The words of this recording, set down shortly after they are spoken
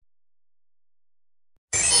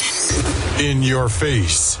In your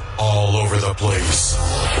face, all over the place.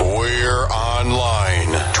 We're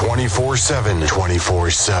online 24/7.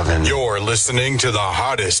 24/7. You're listening to the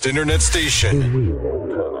hottest internet station. The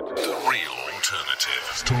real alternative.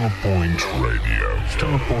 Starpoint Radio.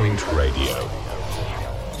 Starpoint Radio.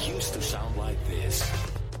 Used to sound like this.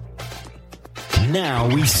 Now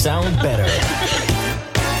we sound better.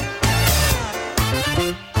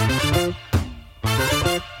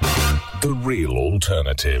 The real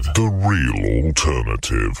alternative. The real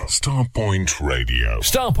alternative. Starpoint Radio.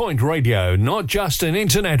 Starpoint Radio, not just an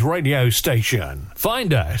internet radio station.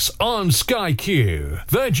 Find us on Sky Q,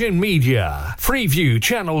 Virgin Media, Freeview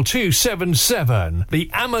Channel 277,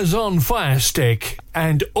 the Amazon Fire Stick,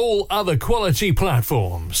 and all other quality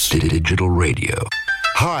platforms. Digital radio.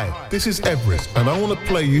 Hi, this is Everest, and I want to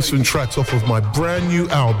play you some tracks off of my brand new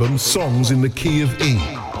album, Songs in the Key of E.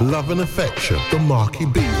 Love and Affection, the Marky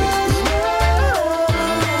B mix.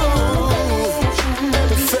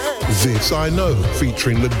 This I Know,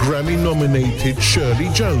 featuring the Grammy-nominated Shirley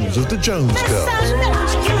Jones of the Jones Girls.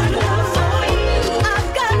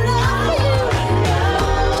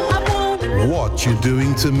 What You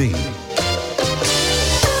Doing to Me.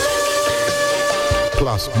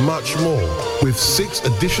 Plus much more, with 6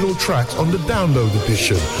 additional tracks on the download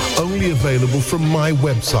edition, only available from my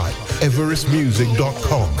website,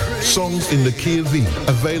 everestmusic.com. Songs in the Key of E,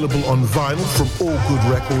 available on vinyl from all good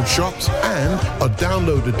record shops, and a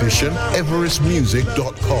download edition,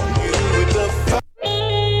 everestmusic.com.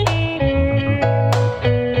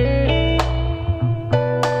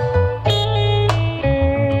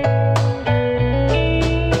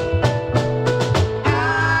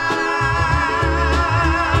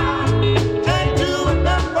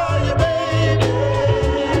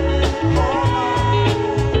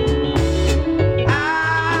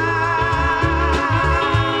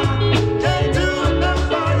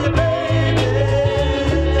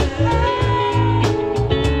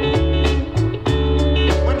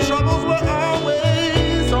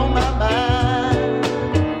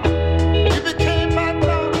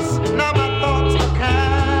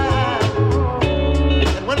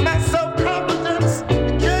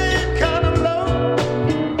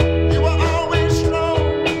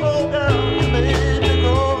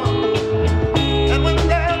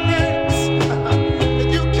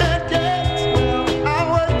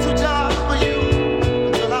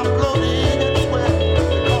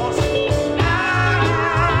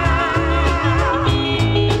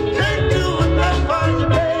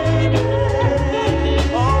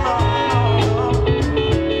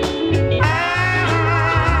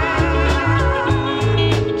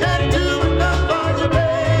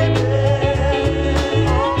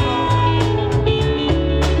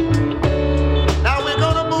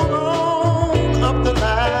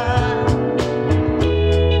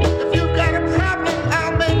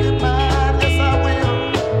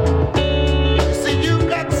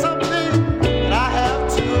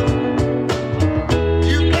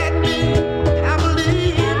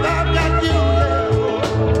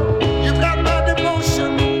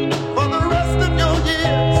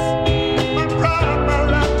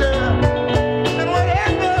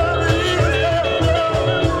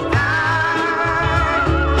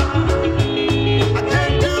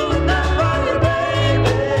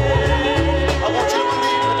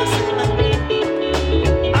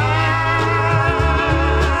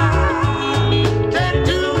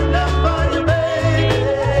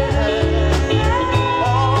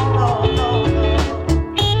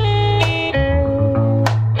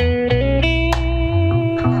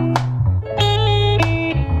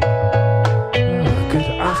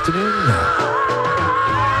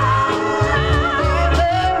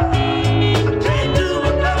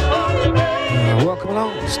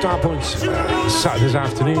 Saturdays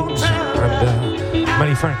afternoons, and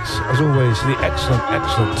many thanks as always to the excellent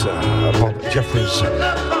Bob Jeffries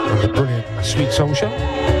and the brilliant Sweet Soul Show.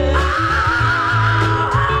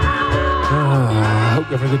 I hope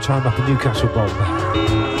you're having a good time up in Newcastle, Bob.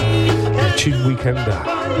 Tune weekend.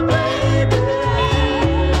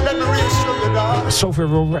 Soul for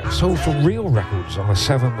Real Records on the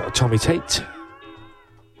 7 Tommy Tate.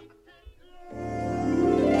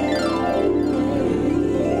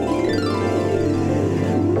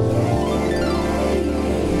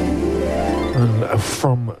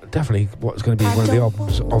 From definitely what's going to be one of the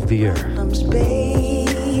albums of the year.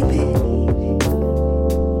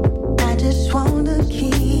 I just want to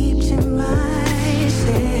keep to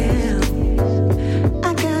myself.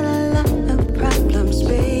 I got a lot of problems,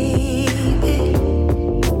 baby,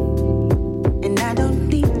 and I don't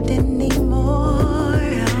need any more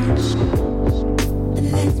else.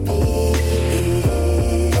 Let me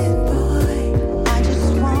in, boy.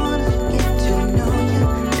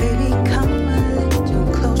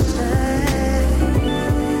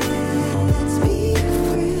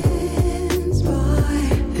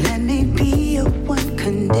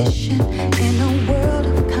 more. In a world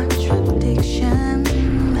of contradiction,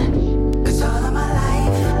 'cause all of my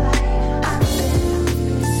life I've been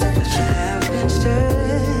searching,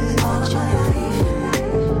 all of my life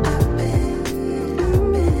I've been,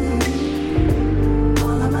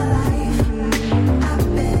 all of my life I've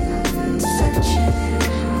been searching,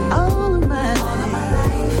 all of my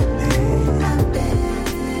life I've been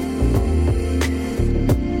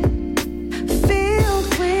filled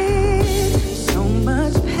with so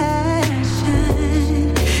much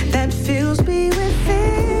passion that fills me with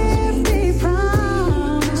empty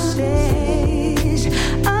promises,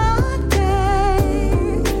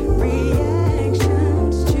 again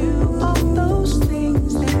reactions to all those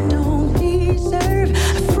things that don't deserve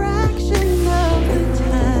a fraction of the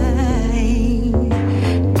time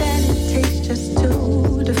that it takes just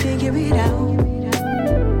to figure it out.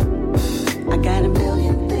 I got a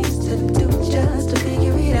million things to do just to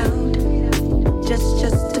figure it out.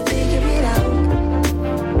 Just to figure it out.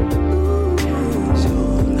 Ooh,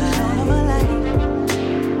 all of my life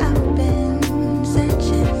I've been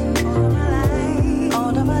searching.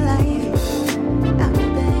 All of my life I've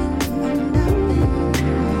been,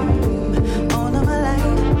 all of my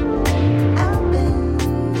life I've been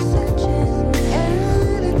searching.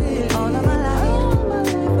 All of my life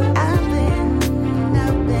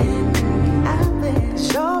I've been,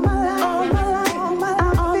 so my life, all my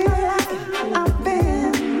life I've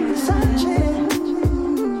been searching.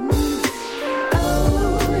 Oh,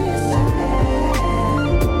 yes, I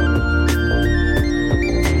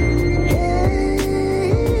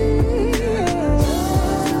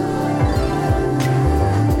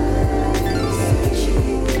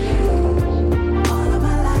all of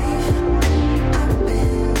my life I've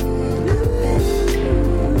been,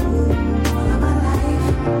 all of my life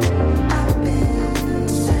I've been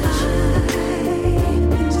searching.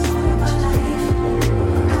 All of my life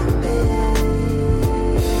I've been.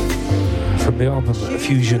 From the album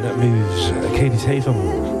Fusion That Moves, Katie Tatham.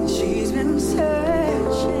 She's been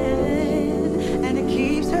searching, and it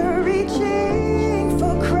keeps her reaching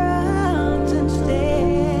for crowns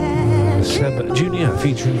instead. Seb Jr.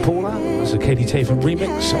 featuring Paula. That's a Katie Tatham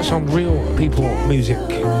remix. That's on Real People Music.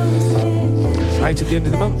 Out at the end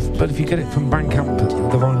of the month, but if you get it from Bandcamp,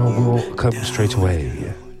 the vinyl will come straight away.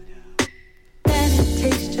 That it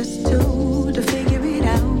takes just to figure it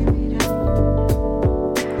out.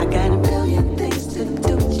 I got a million things to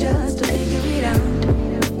do just to figure it out.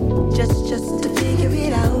 Just to figure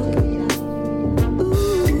it out.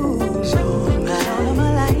 Ooh, all of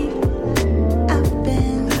my life I've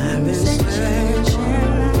been searching.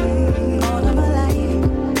 All of my life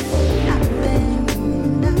I've been,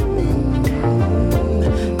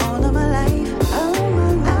 all of my life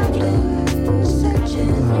I've been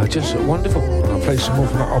searching. Just wonderful. I'll play some more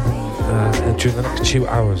from that album during the next 2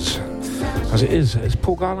 hours. As it is, it's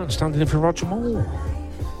Paul Garland standing in for Roger Moore.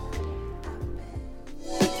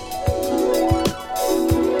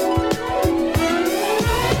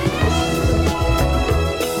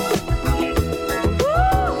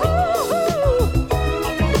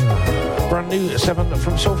 Brand new 7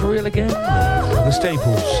 from Soul For Real again. The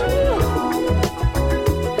Staples.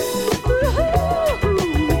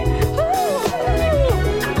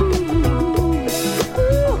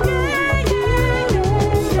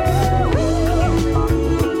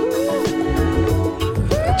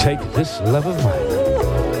 Take this love of mine.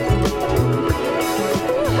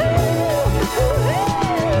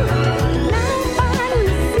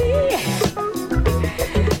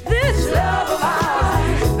 This love of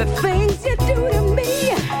ours, the things you do to me,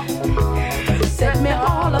 set me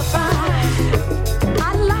all afire.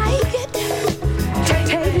 I like it.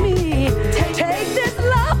 Take me, take this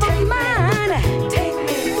love of mine. Take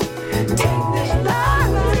this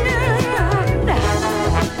love of mine.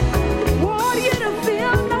 Want you to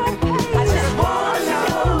feel no pain. I just want you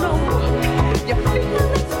to know your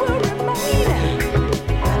feelings will remain.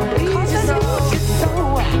 'Cause I need you so.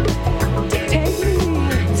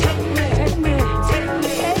 Take me,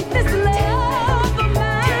 take this love of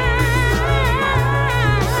mine.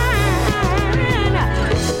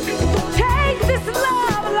 Take this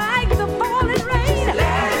love like the falling rain.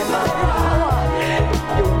 Let it fall.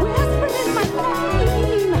 You're whispering in my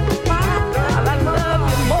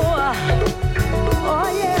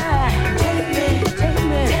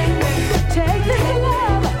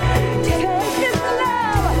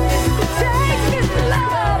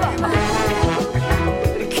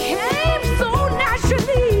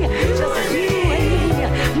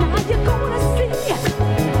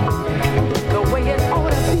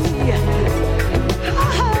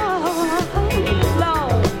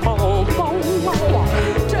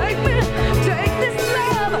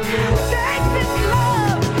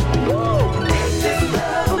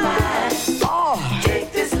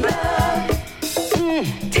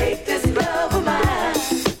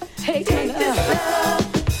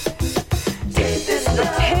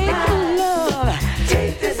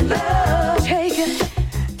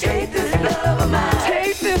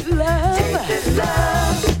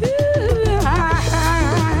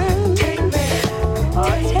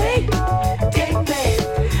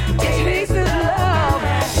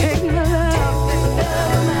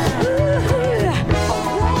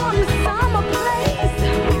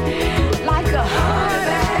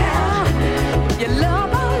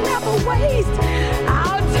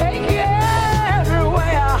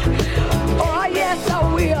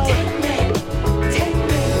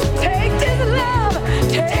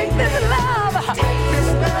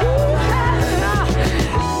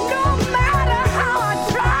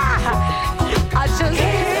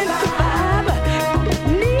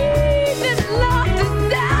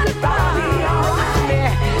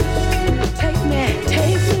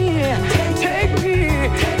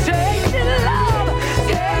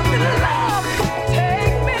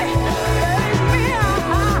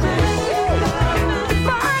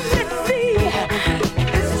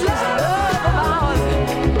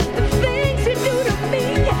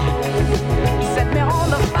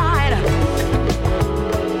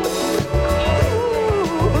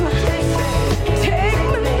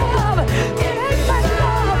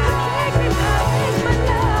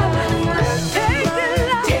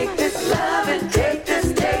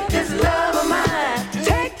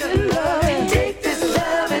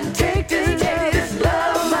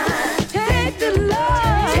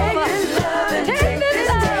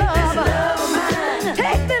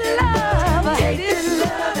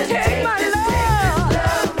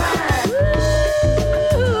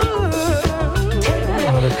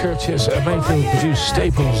Cheers, Mayfield produced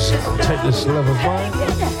Staples. Take This Love of Mine.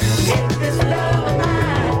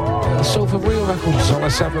 Soul for Real Records on a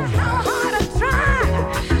 7.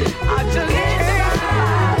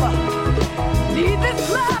 Need this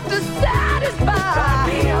love to satisfy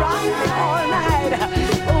me all night.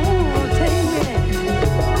 Oh, take me.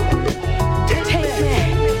 Take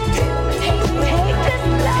this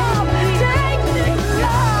love. Take this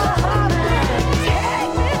love.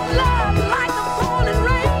 Take this love like the falling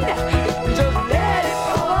rain. Just let it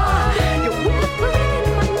fall. You're whispering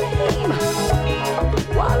my name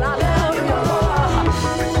while I love you more.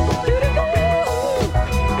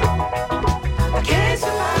 I can't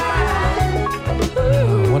survive.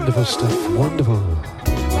 Wonderful stuff, wonderful.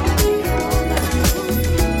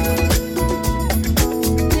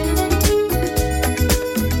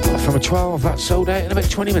 From a 12, that sold out in about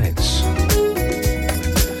 20 minutes.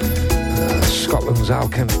 Scotland's Al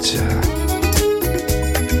Kent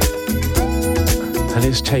and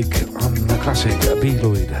his take on the classic B.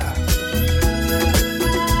 Lloyd.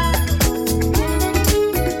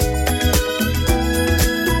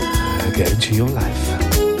 Get into your life.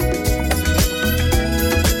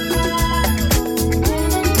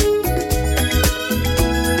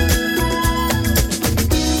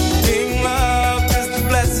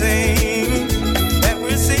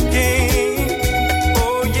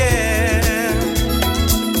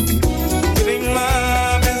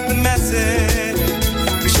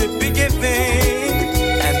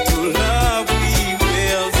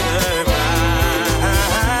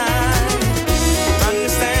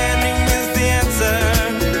 Understanding is the answer.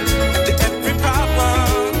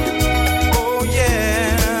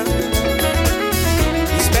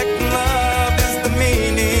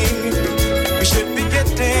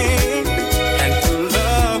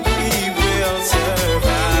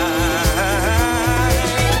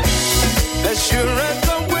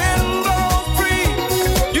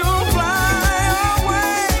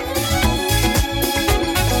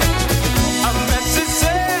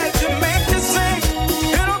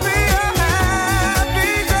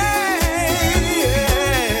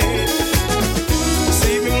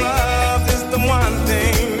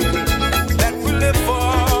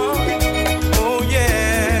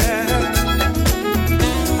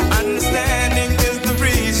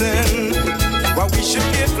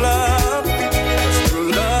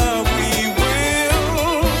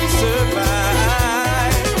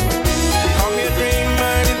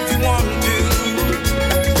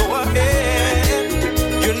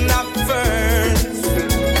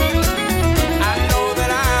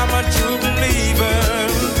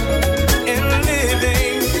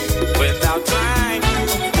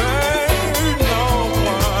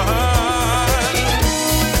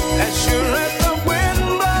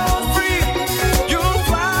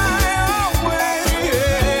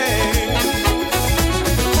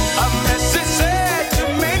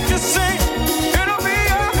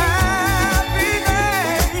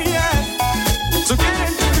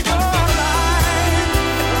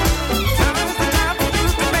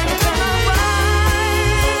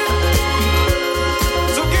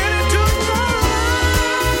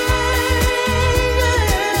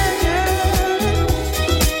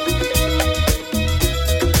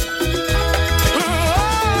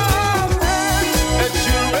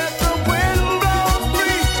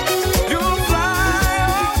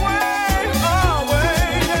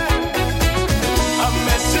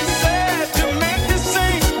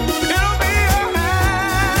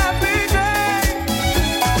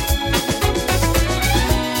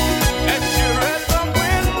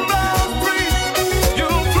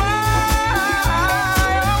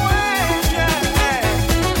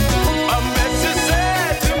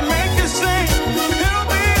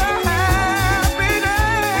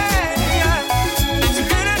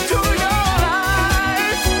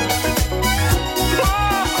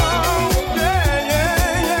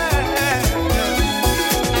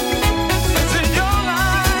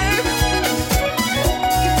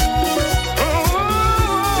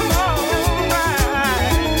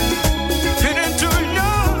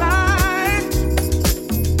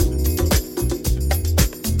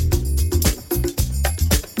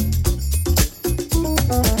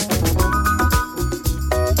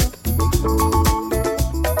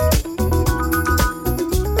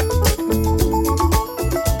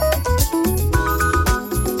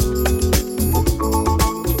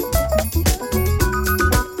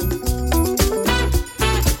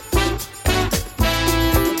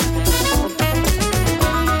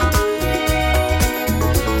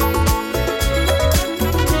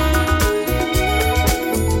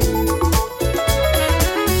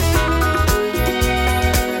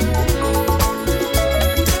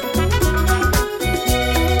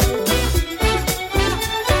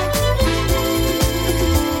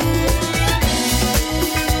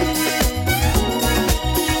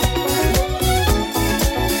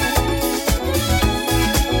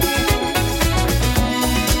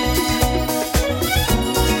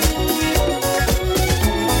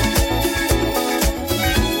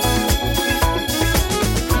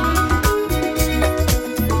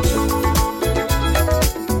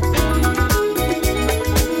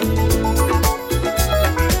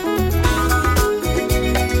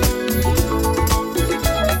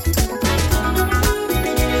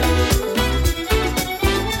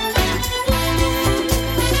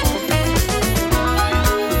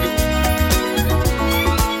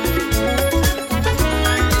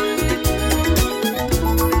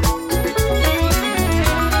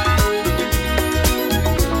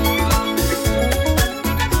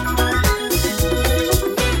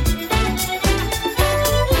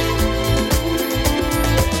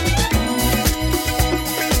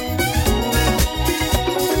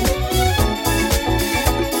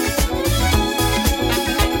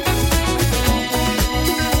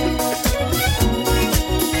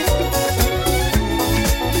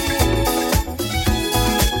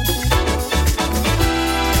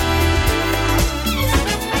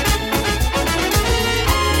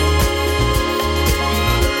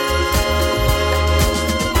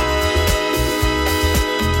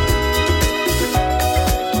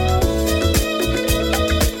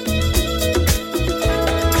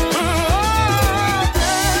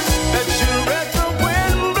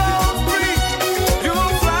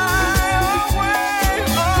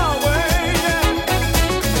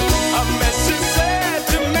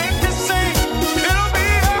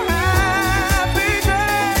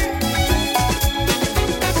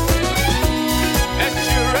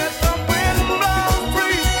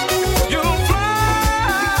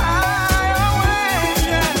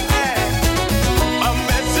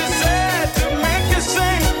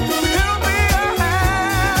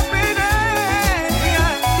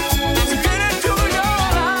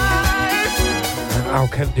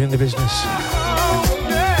 doing the business.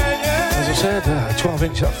 As I said,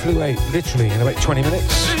 12-inch that flew out literally in about 20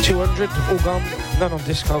 minutes. 200, all gone, none on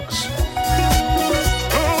Discogs.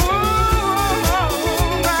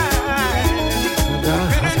 And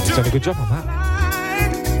I think he's done a good job on that.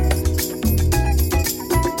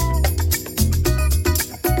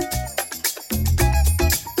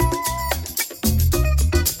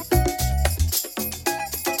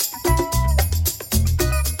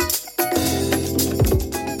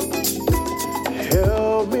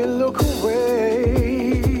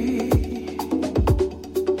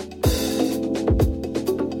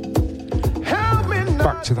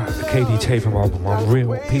 Katie Tatham album on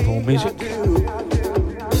Real People Music.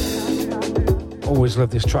 Always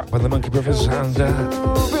love this track by the Monkey Brothers, and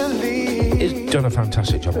he's done a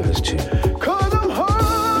fantastic job of this too.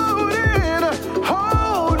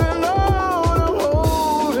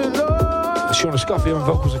 Shauna Scofield on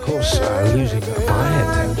vocals, of course, Losing My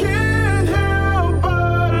Head. Yeah.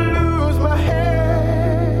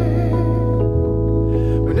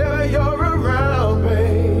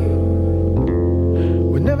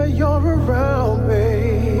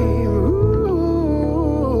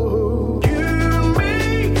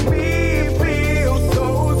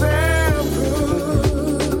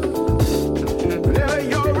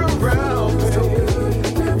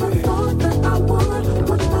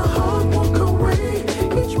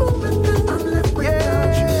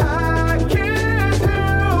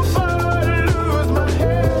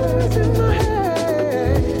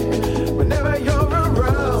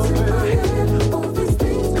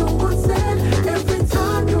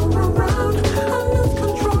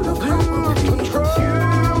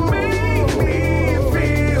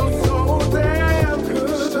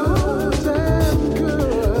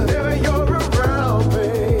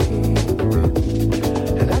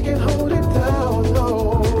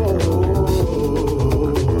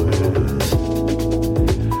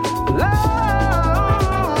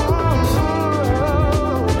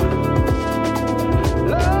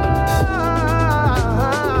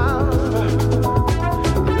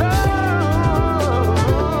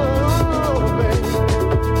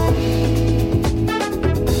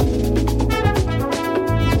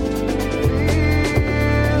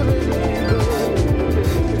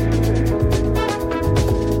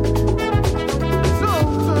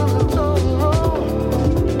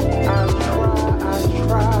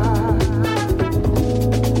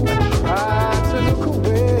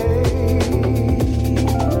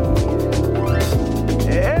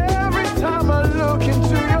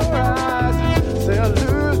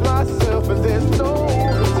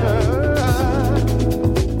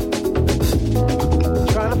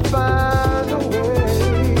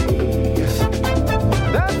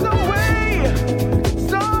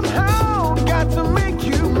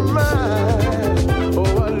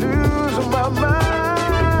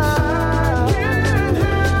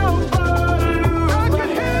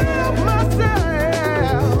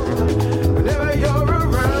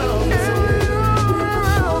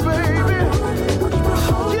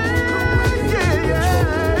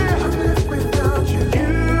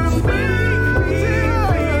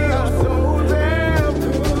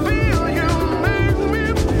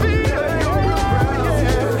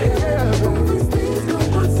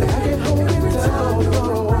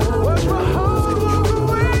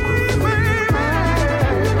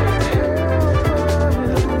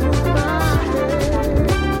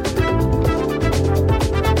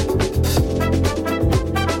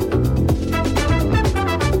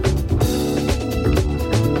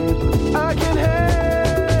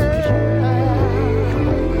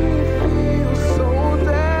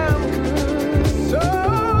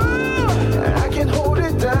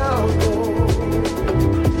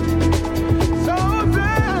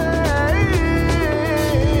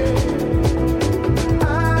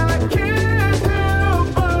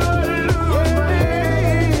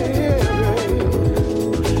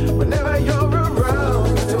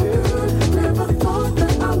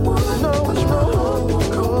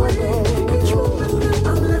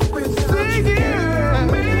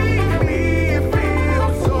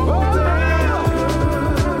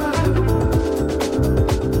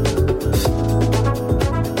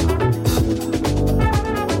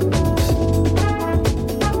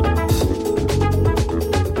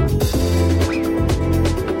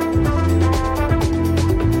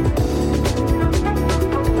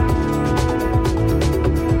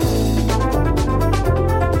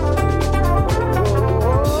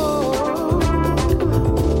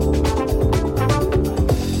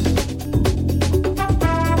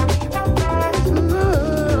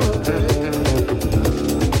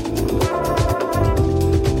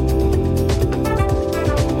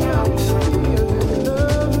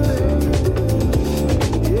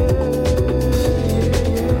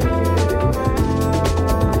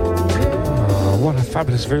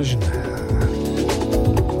 fabulous version.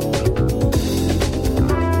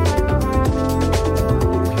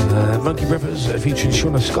 Monkey Brothers featuring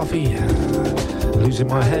Shauna Scoffey, Losing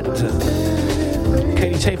My Head.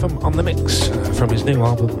 Katie Tatham on the mix from his new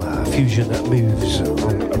album, Fusion Moves,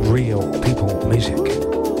 on Real People Music.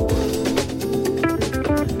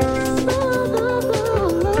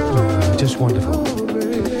 Just wonderful.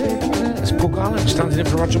 It's Paul Garland standing in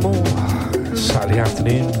for Roger Moore. Saturday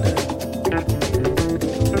afternoon.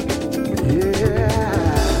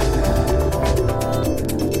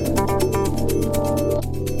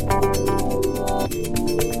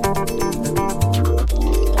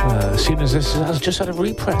 Seeing as this has just had a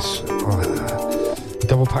repress.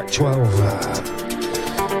 Double pack 12.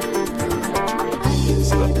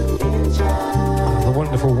 The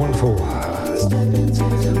wonderful, wonderful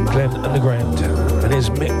Glenn Underground and his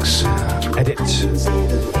mix edit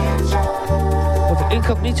of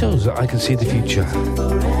Incognitos, I Can See the Future.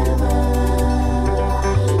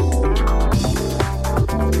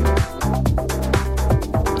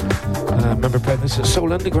 I remember playing this at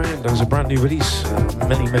Soul Underground as a brand new release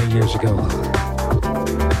many, many years ago.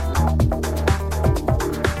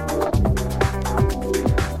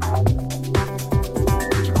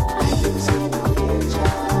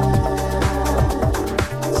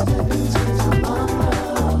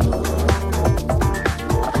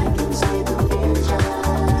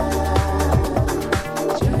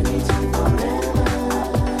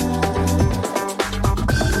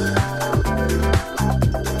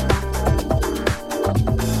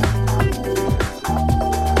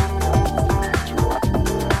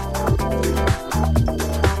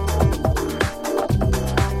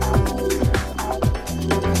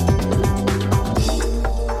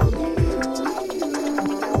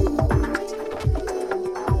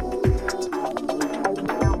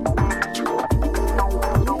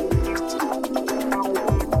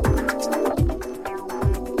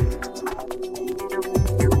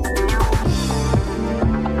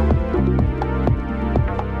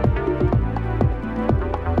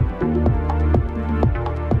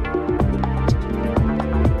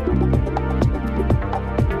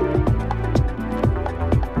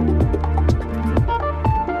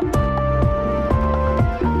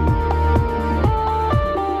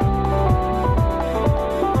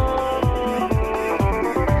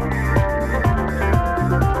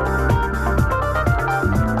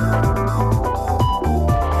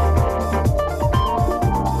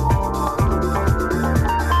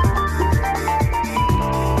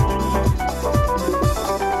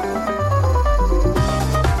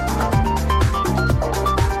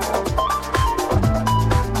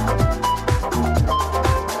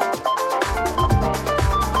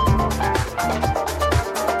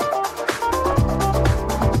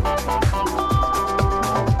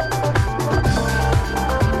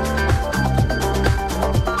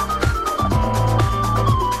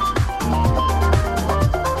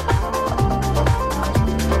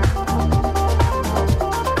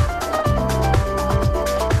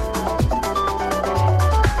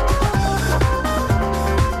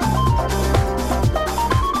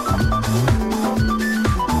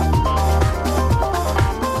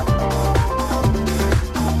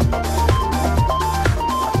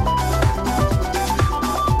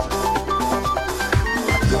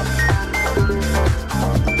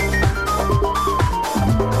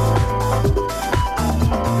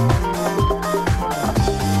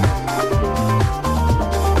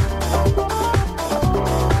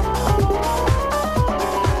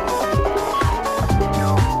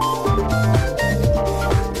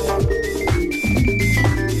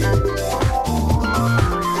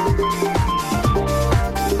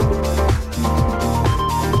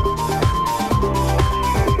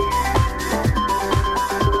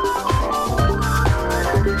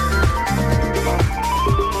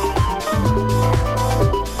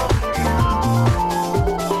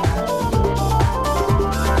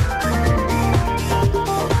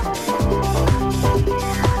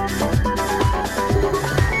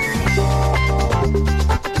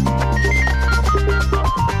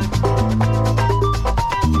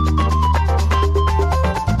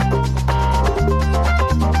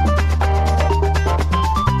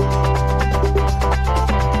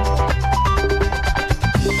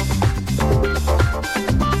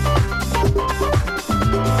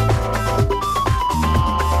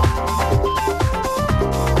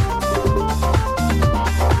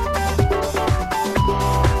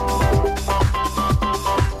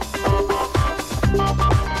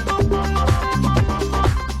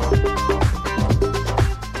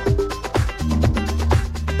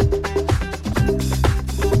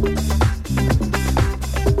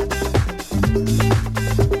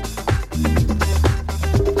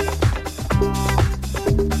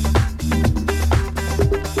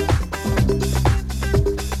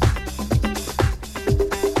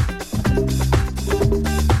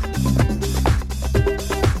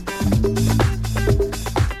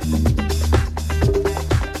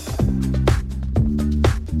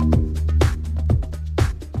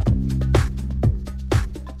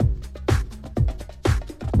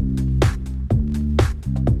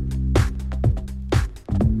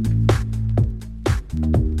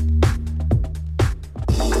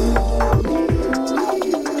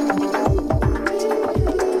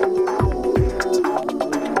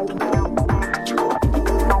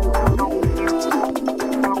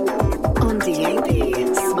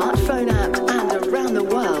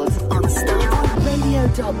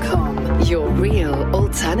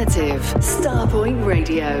 Alternative Starpoint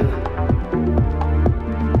Radio.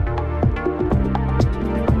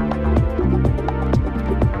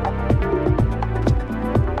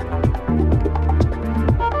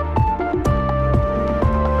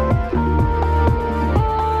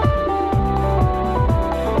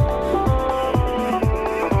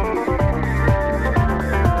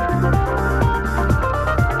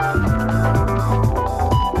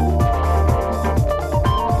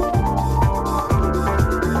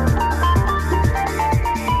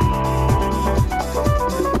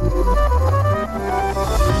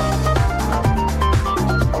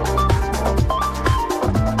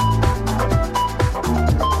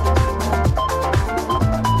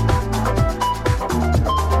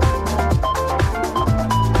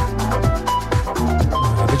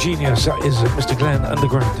 Genius, that is Mr. Glenn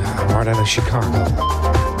Underground, right out of Chicago.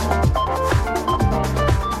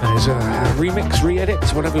 And it's a remix, re-edit,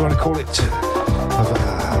 whatever you want to call it, of the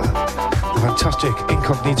fantastic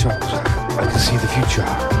Incognitos, I Can See the Future.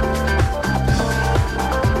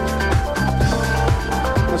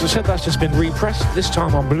 As I said, that's just been repressed, this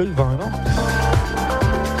time on blue vinyl.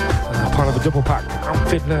 Part of a double pack, Amp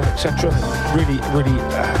Fiddler, etc. Really,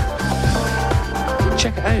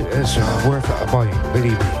 check it out, it's worth a buy,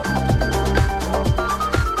 believe me.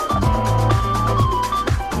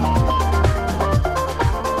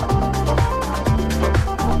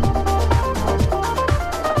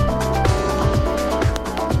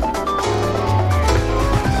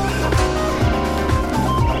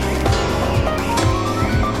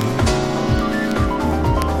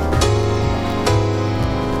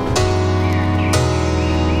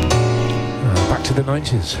 Back to the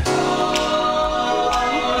 90s.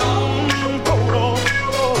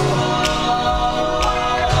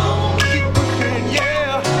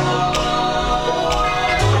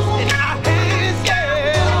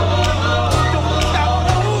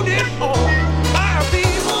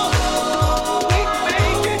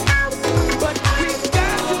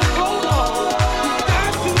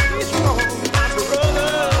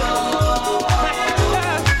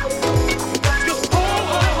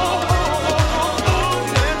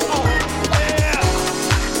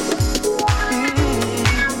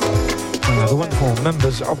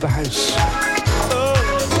 Members of the house.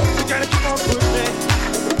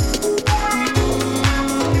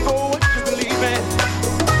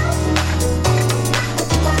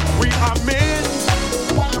 We are men,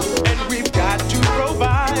 and we've got to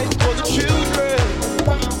provide for the children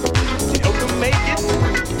to help them make it.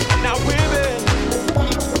 Now women,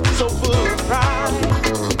 so full of pride,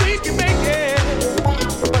 we can make it,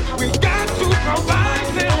 but we got to provide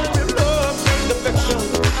them with love and affection,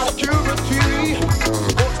 security.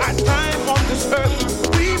 Time on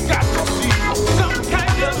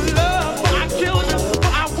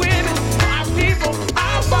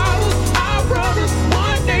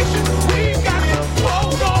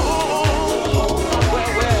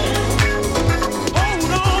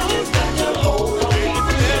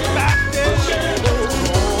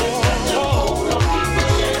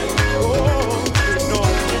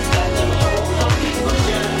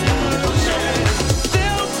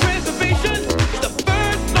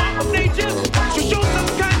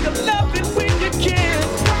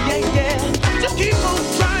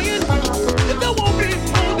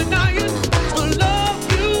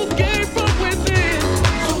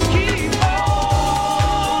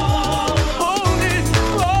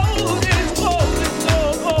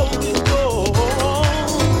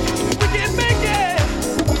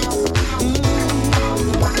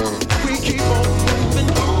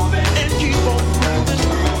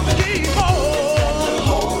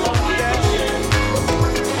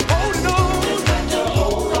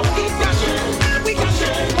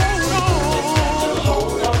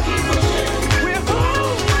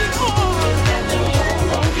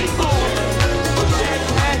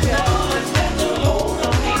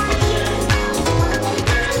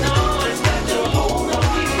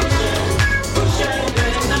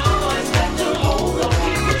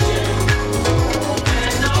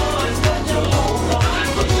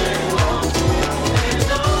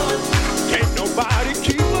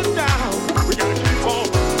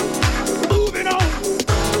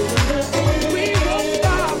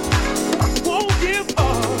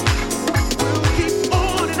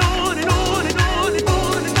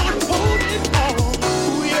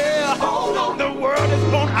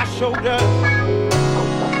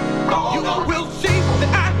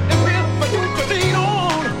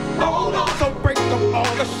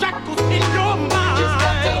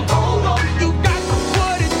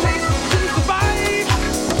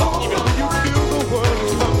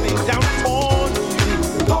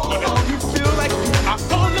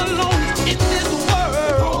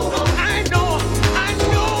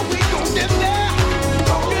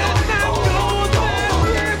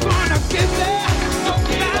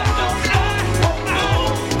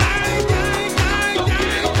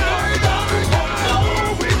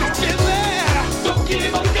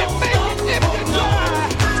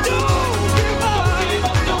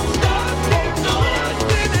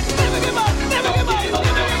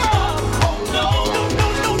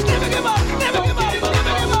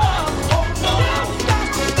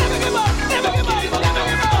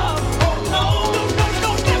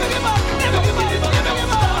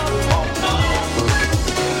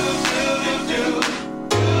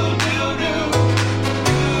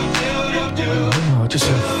just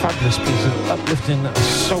a fabulous piece of uplifting,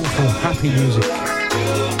 soulful, happy music.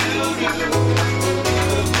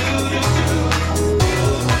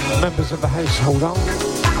 Members of the house, hold on.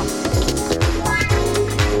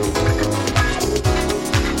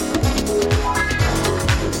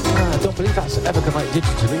 I don't believe that's ever come out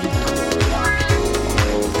digitally.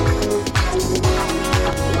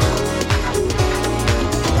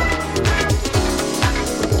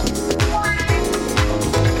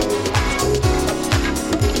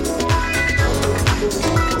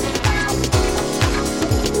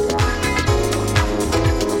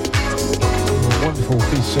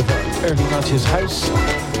 Piece of early 90s house.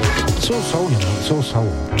 It's all soul, you know, it's all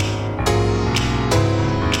soul.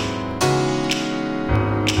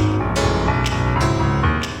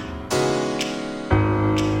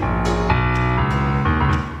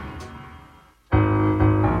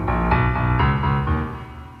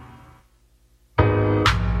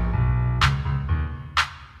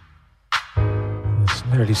 It's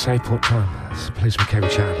nearly Southport time. It's a place with Kerry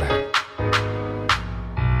Chandler.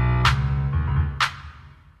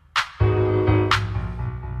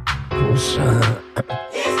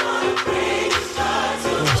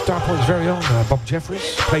 Starpoint's very own Bob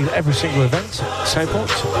Jeffries played at every single event at Southport,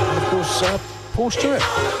 and of course Paul Stewart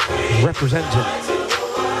represented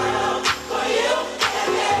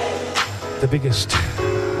the biggest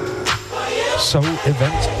soul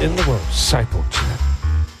event in the world, Southport.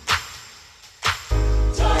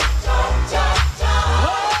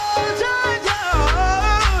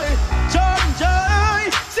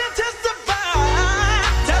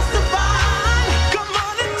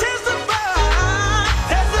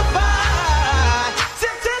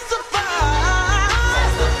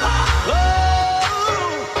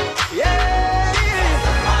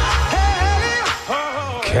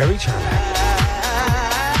 Kerry Chandler.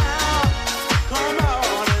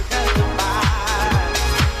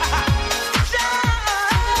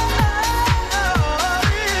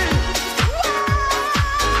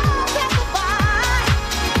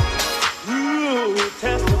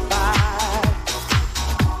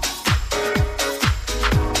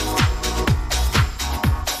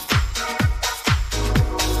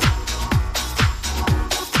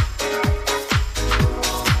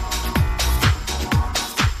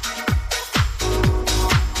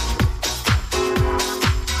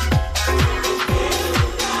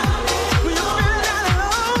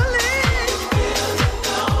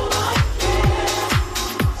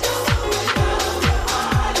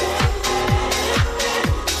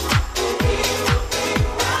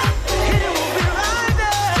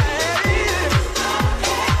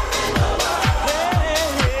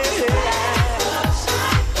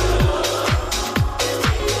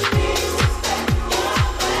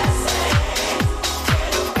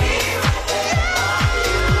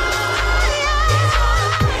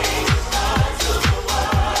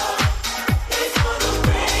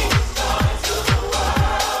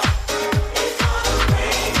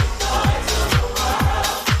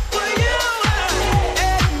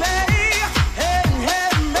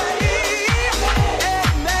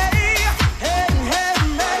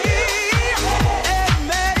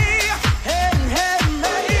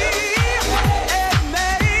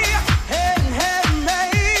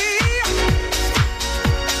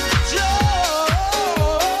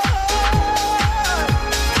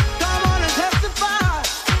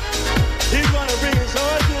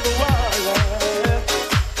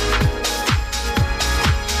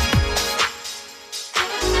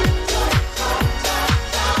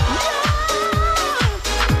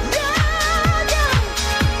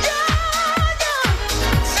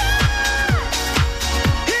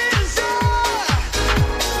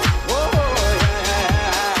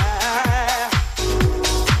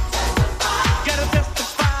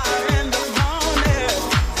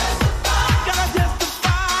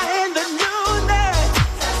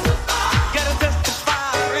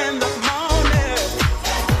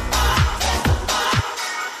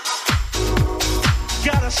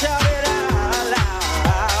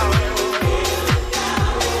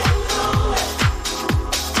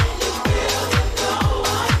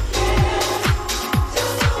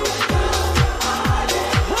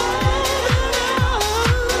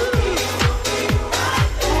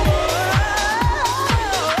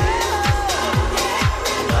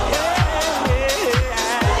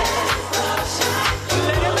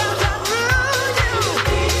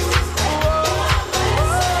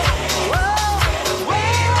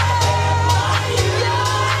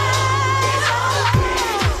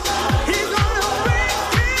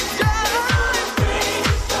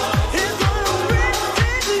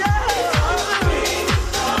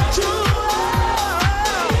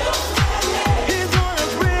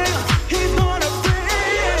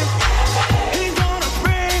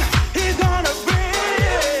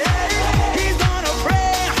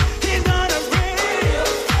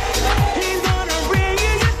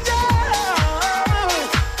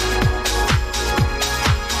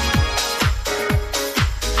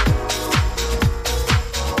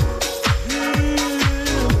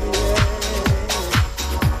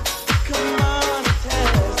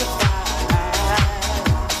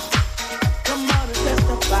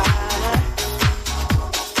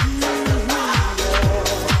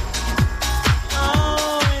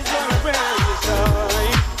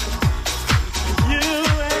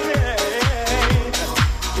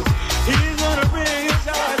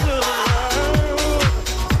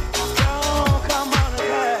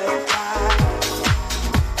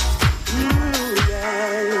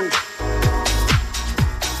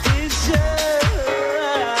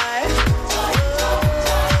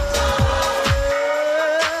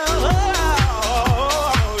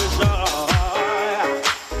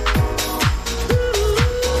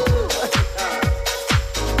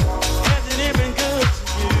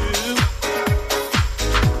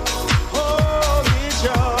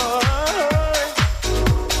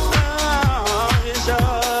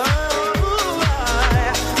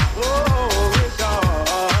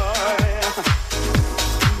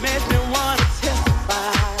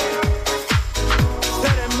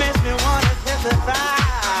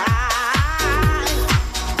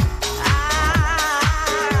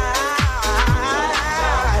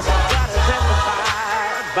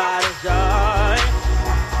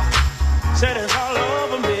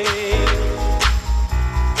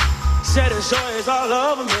 Said his joy is all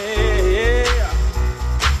over me.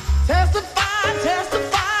 Testify,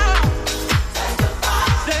 testify.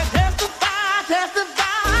 Said testify,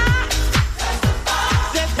 testify.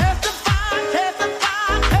 Said testify,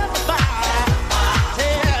 testify, testify.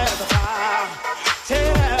 Testify,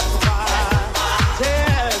 testify,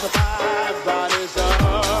 testify about his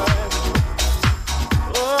joy.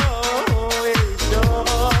 Oh, his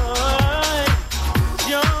joy.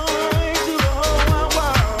 Joy to the whole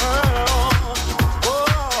world.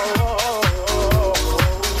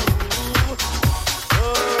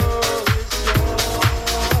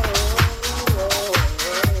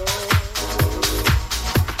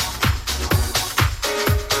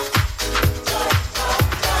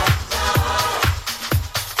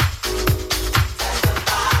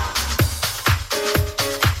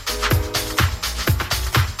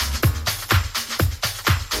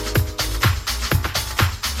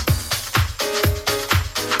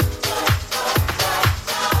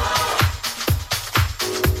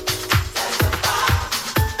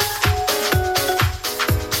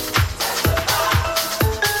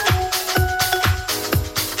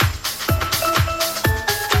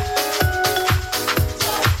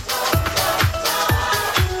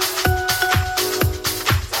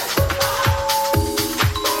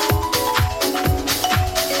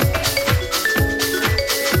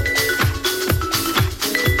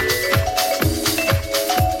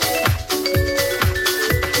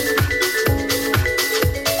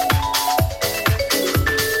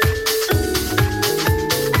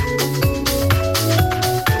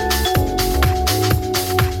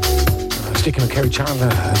 Sticking with Kerry Chandler,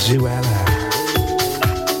 Zuella.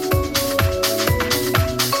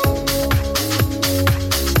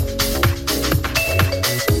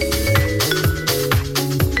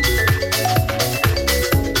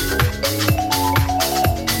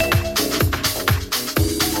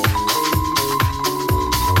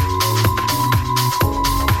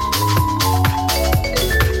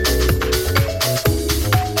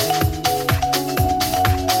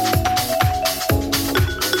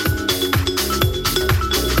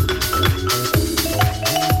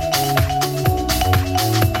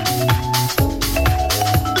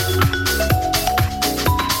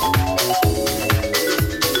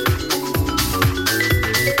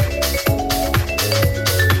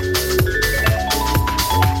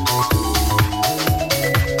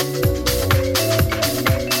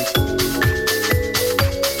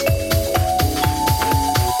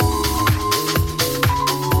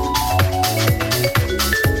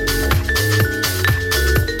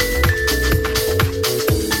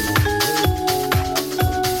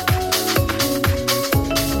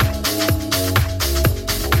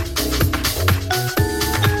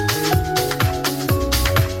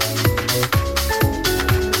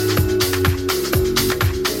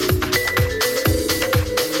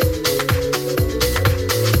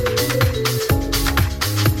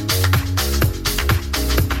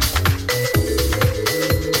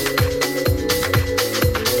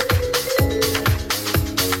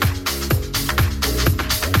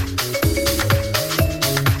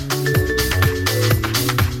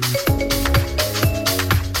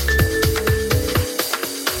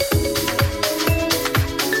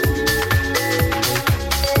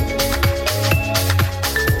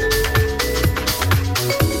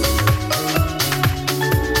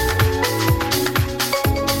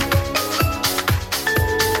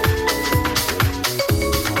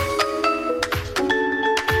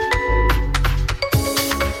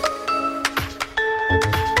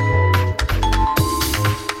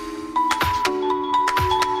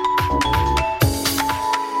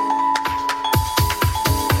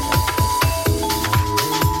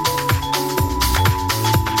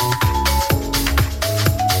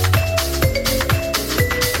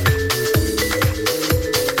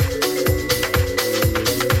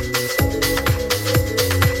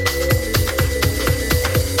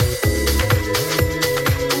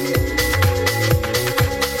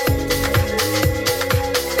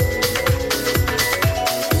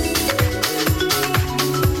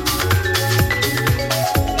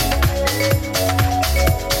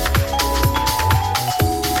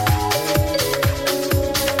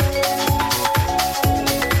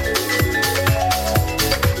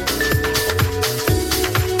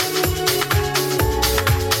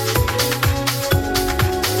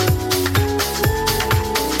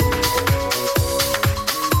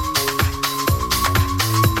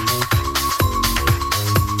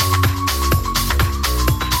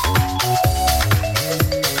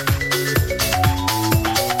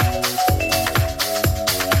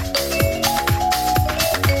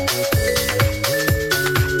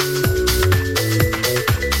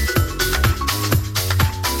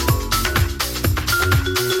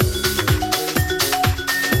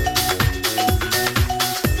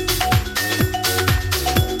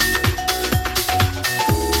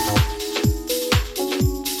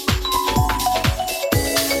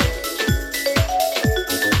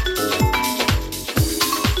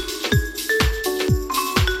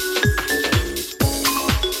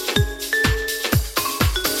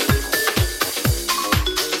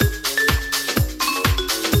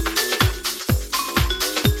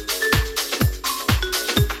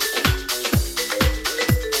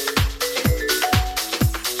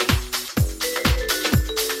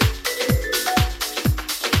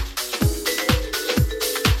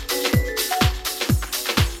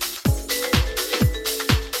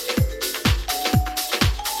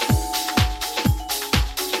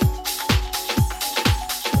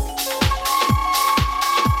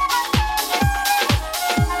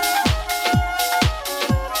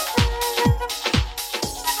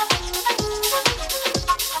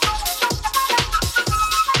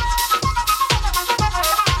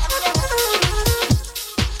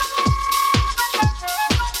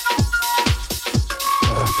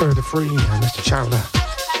 the free, Mr. Chandler.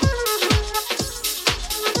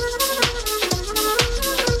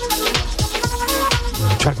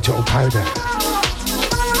 Track to Old Powder.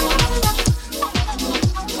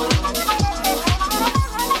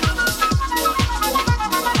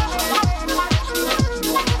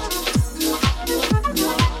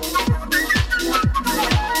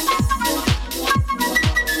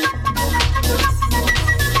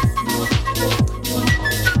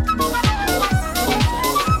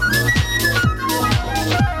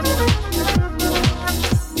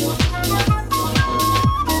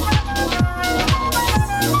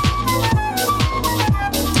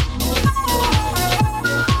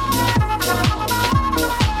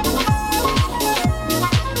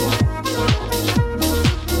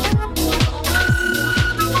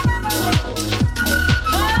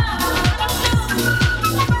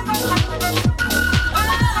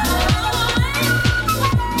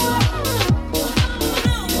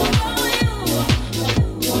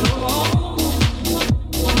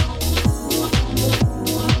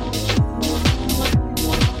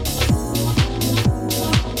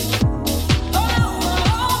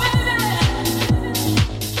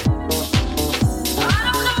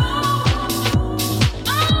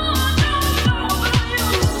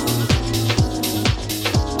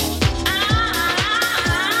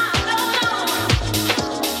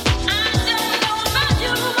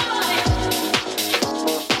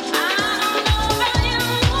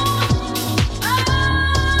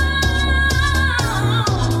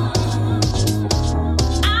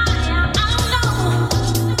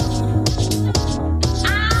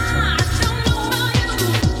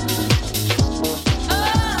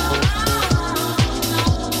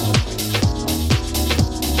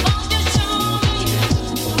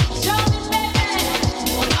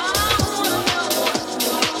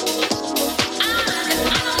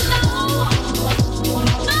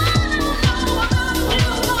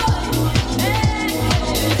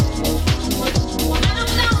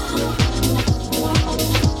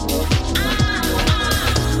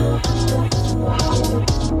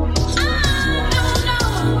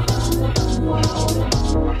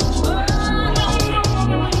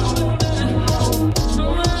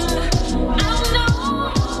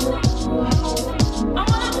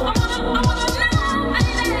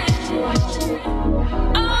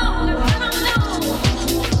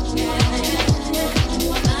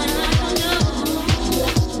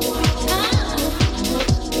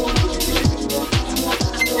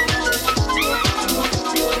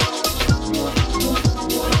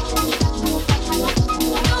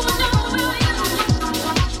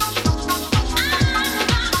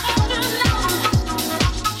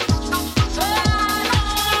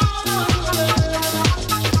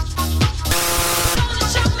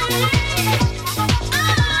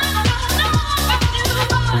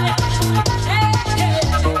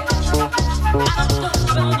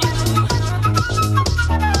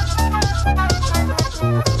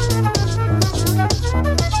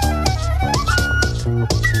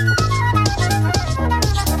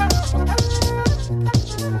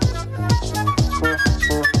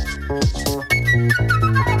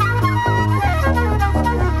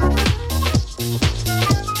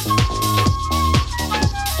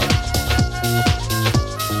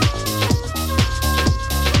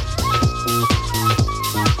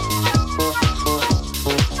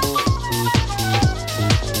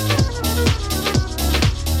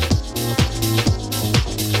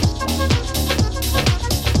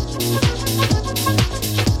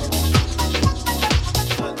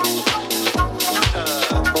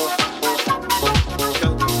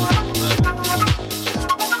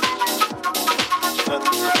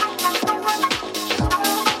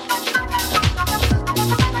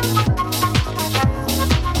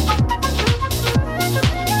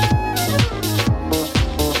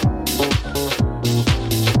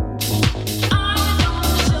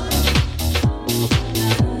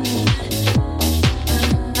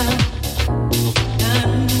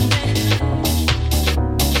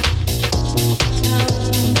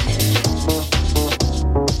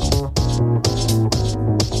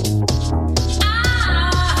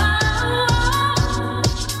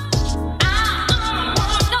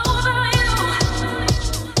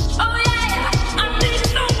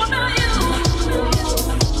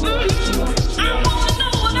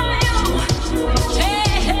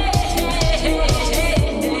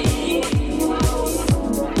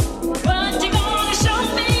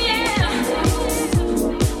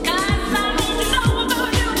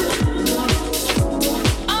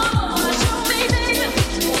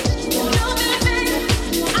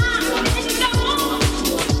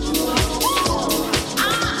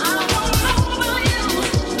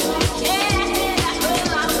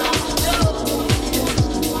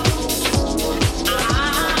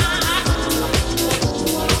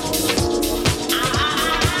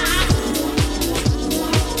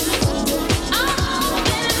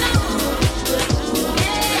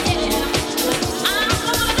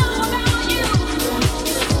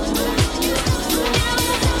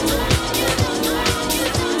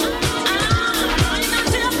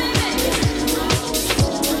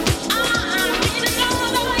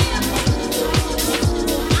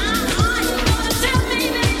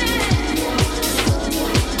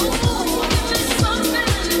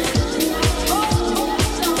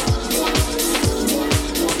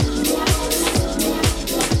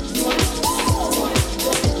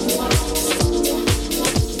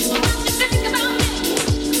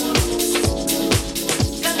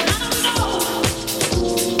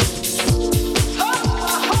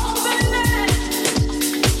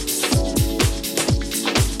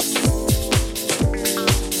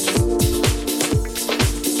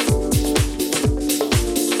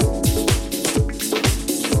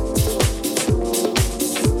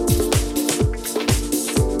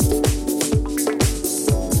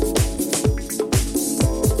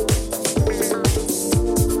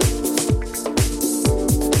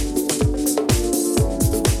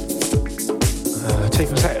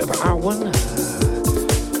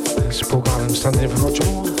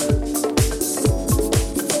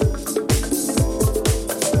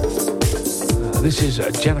 This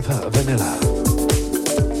is Jennifer Vanilla.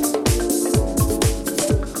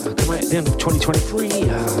 Coming out at the end of 2023,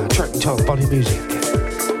 track entitled Body Music.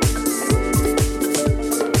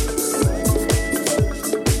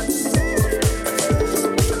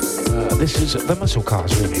 This is the Muscle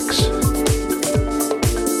Cars remix.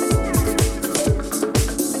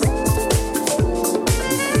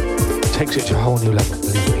 Takes it to a whole new level,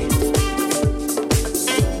 believe me.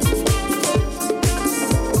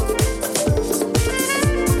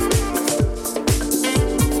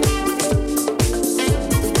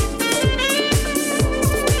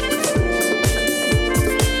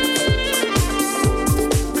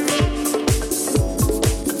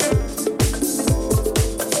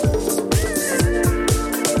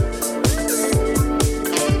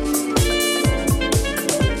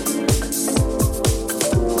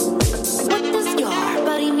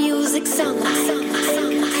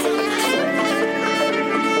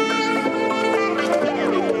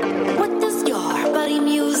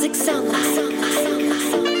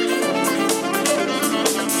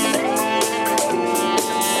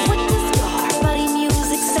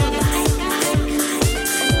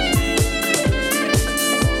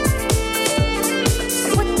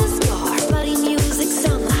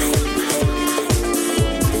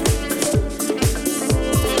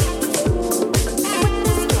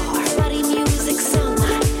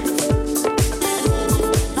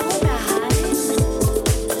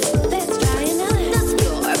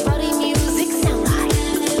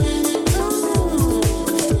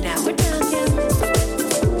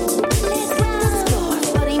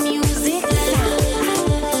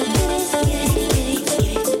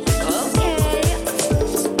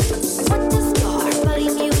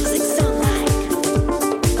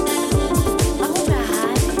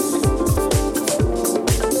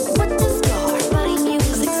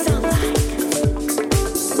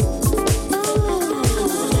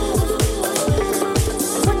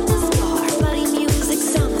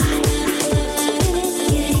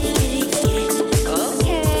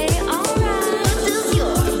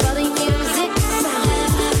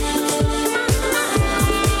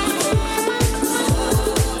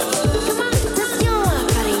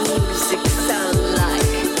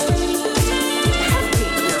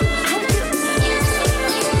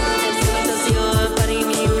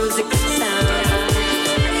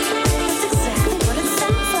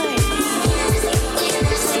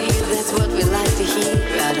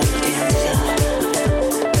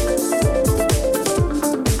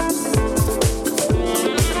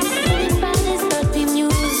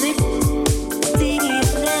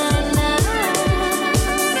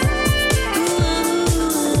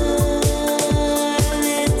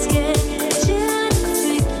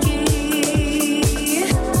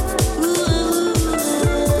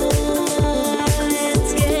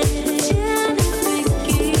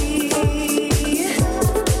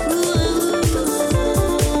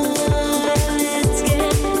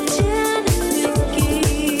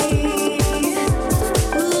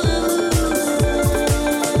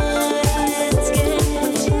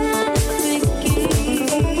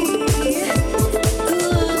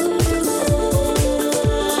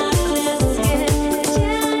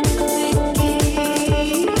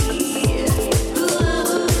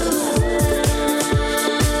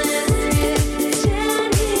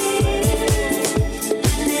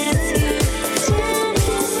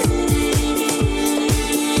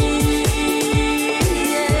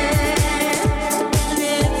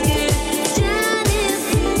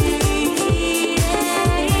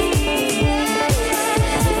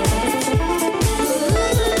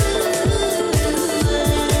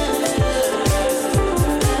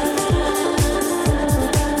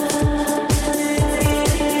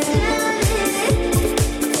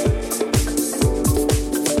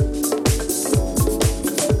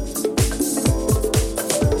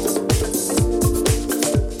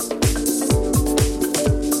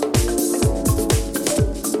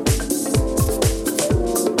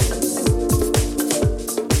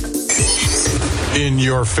 In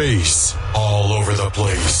your face, all over the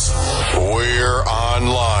place. We're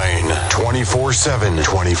online 24/7.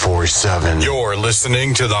 24/7. You're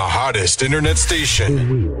listening to the hottest internet station.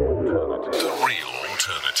 The real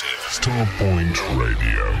alternative. Starpoint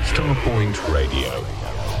Radio. Starpoint Radio.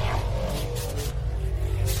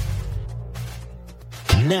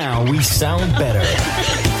 Now we sound better.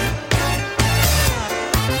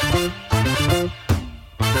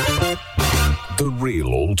 The real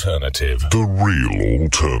alternative. The real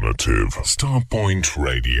alternative. Starpoint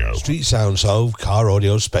Radio. Street Sound Solve car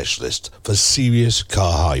audio specialist for serious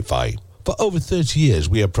car hi-fi. For over 30 years,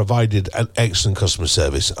 we have provided an excellent customer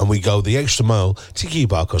service and we go the extra mile to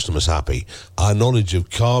keep our customers happy. Our knowledge of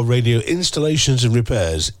car radio installations and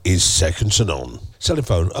repairs is second to none.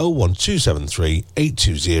 Telephone 01273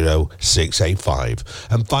 820 685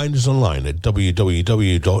 and find us online at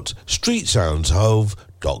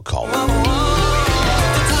www.streetsoundshove.com.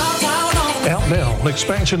 Out now on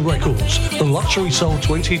Expansion Records, the Luxury Soul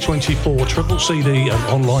 2024 triple CD and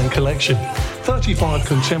online collection. 35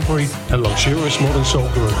 contemporary and luxurious modern soul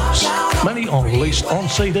grooves. Many are released on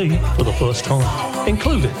CD for the first time,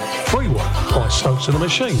 including Free Work by Stokes and the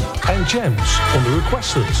Machine and Gems on the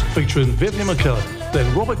Requesters featuring Vivian McKay,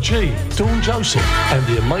 then Robert G, Dawn Joseph and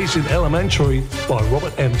The Amazing Elementary by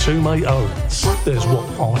Robert M2 Mayo. There's What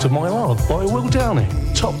Part of My Love by Will Downing,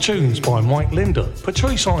 Top Tunes by Mike Linder,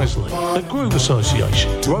 Patrice Isley, The Groove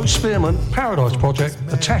Association, Rose Spearman, Paradise Project,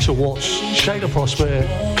 Natasha Watts, Shada Prosper,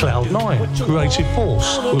 Cloud9, Creative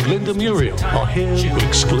Force with Linda Muriel are here with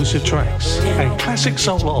exclusive tracks. And classic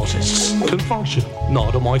soul artists can function.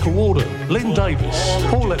 Nada Michael Warden, Lynn Davis,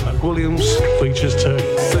 Paulette McWilliams features too.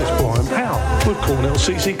 There's Brian Powell with Cornell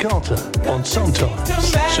CC Carter on Sometimes.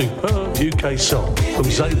 Superb UK soul from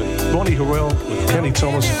Zaben, Ronnie Harrell with Kenny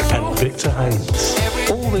Thomas and Victor Haynes.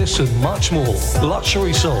 All this and much more.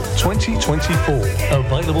 Luxury Soul 2024.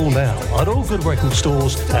 Available now at all good record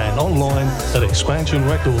stores and online at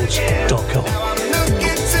expansionrecords.com.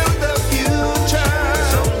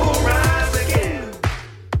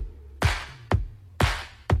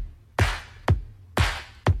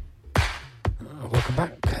 Welcome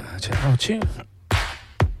back to Hour 2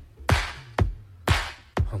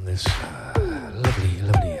 on this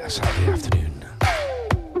lovely Saturday afternoon.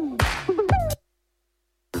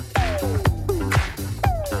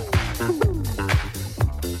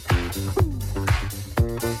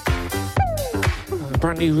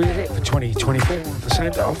 Brand new really for 2024, the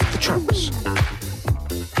sound of the Tramps.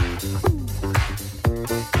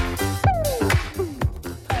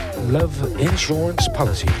 Love Insurance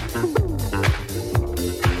Policy.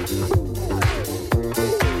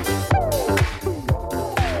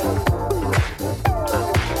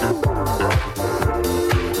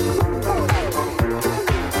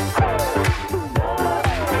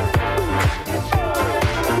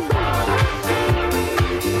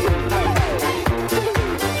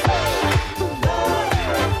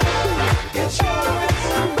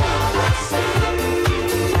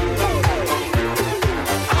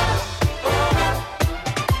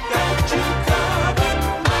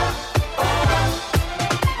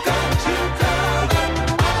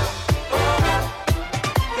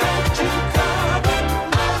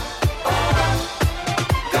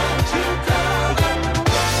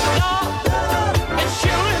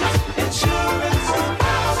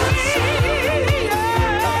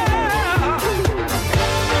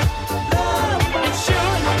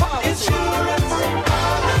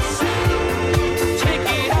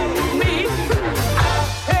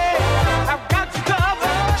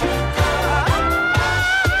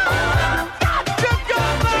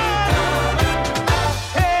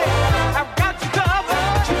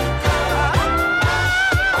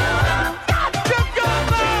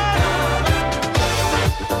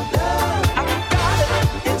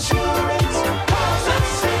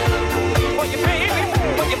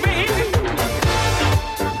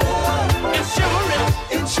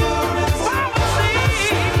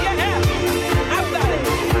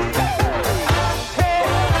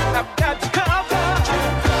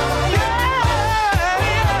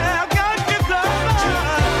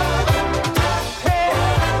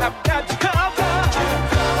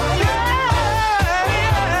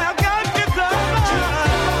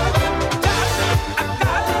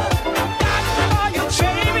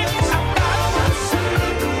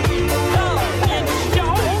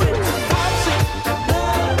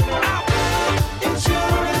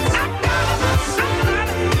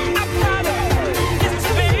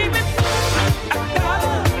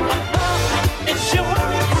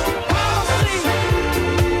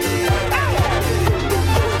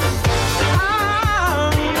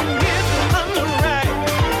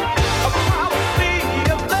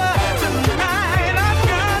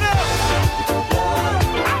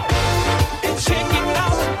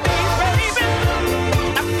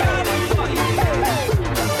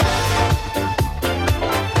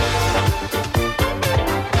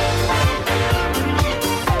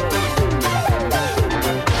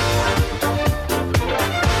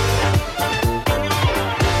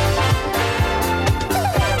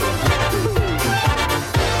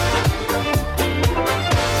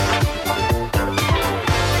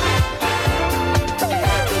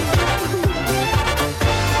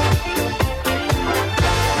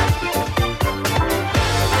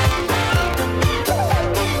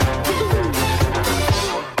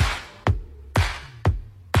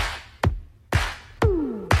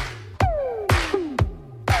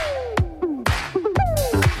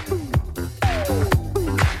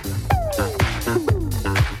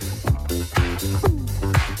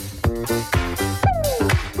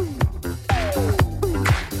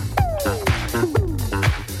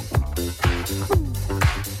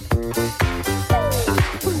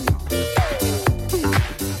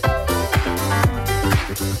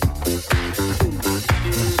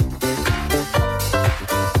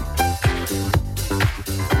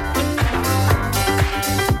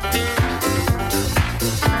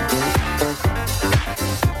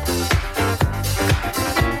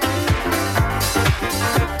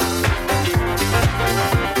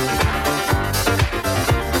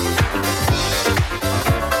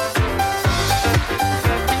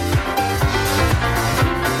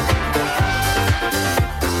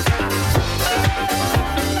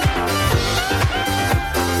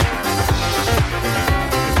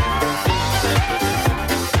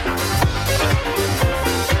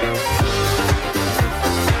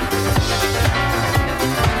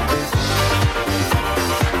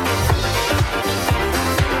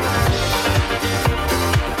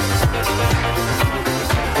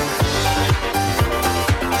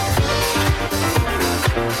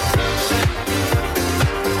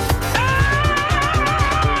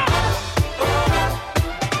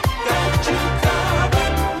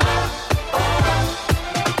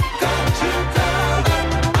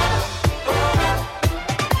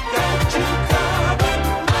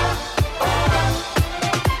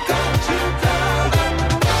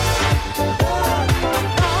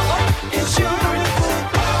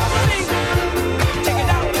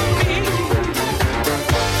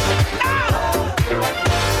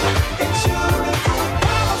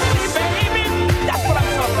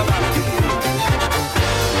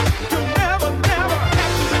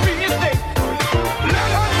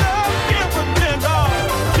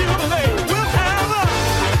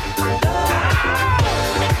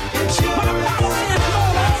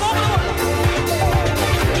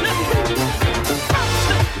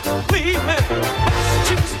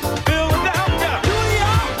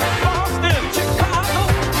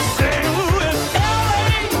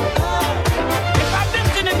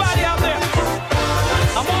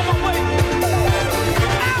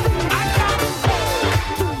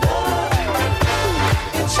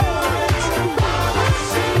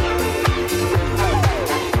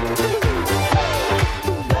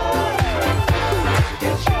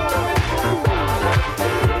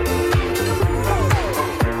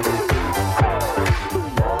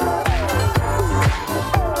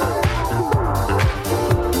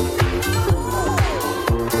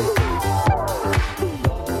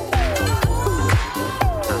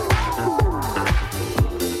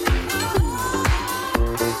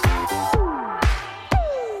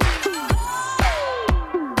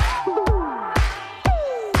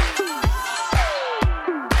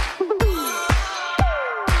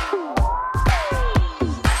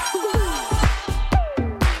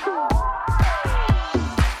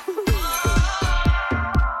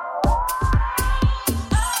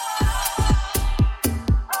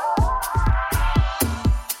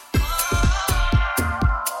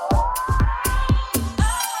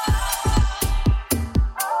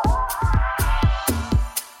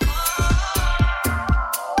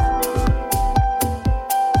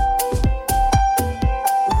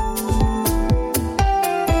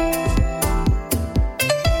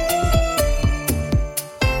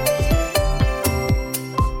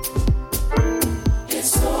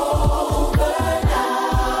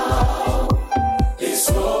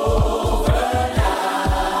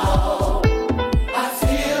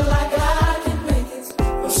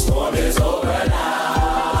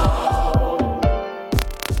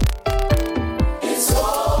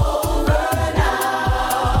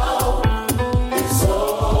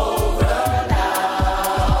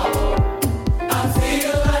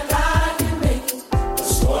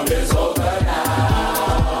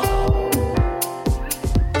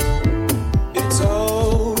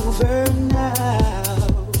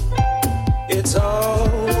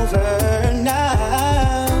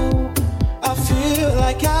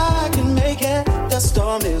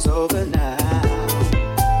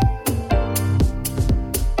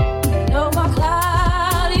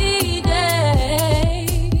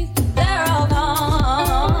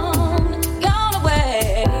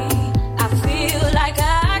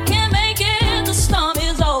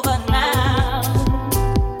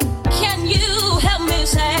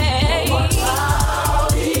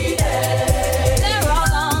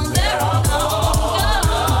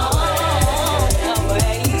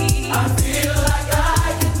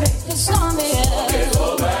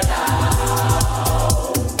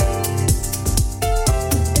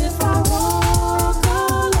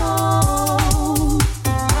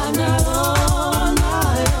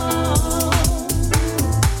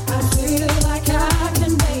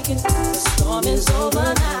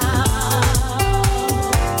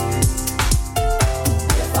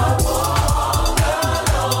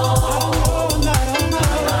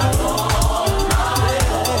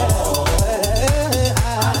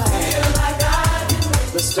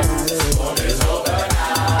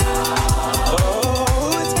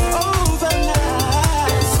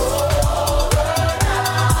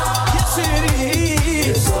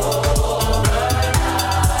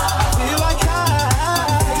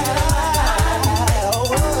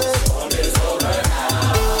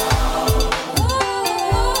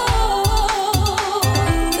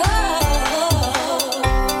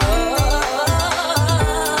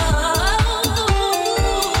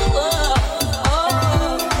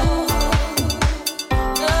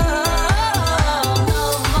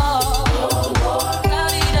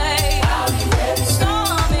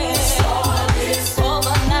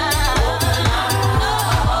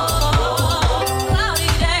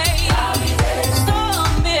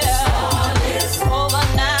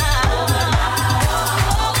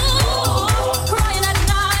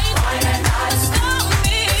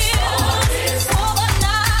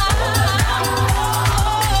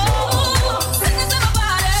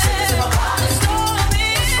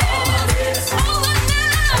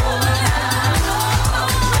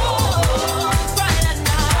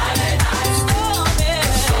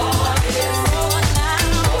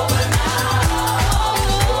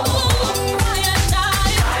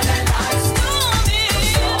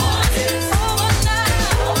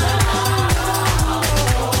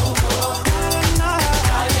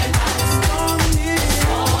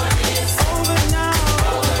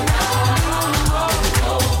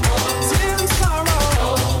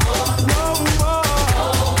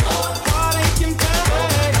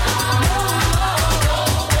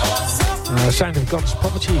 Sound of God's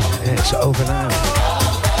Poverty. It's over now.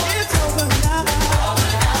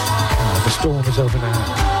 storm is over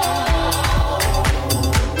now.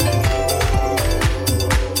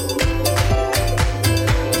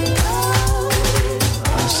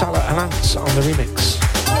 Salah and Ants on the remix.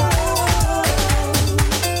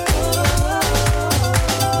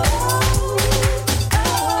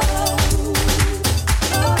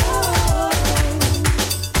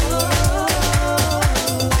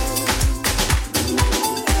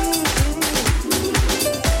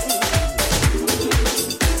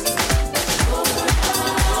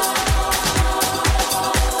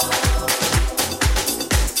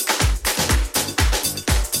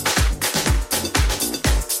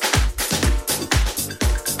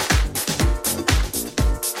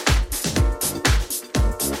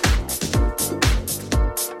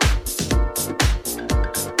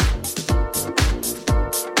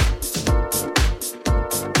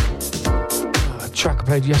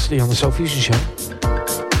 Played yesterday on the Soul Fusion show.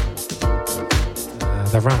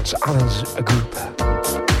 The Rance Allen's group.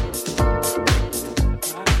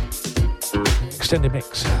 Extended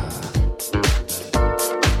mix.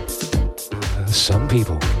 Some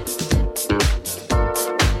people.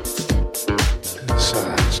 It's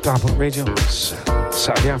Starpoint Radio. It's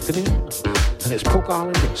Saturday afternoon, and it's Paul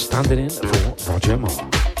Garland standing in for Roger Moore.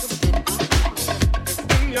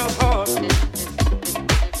 In your heart.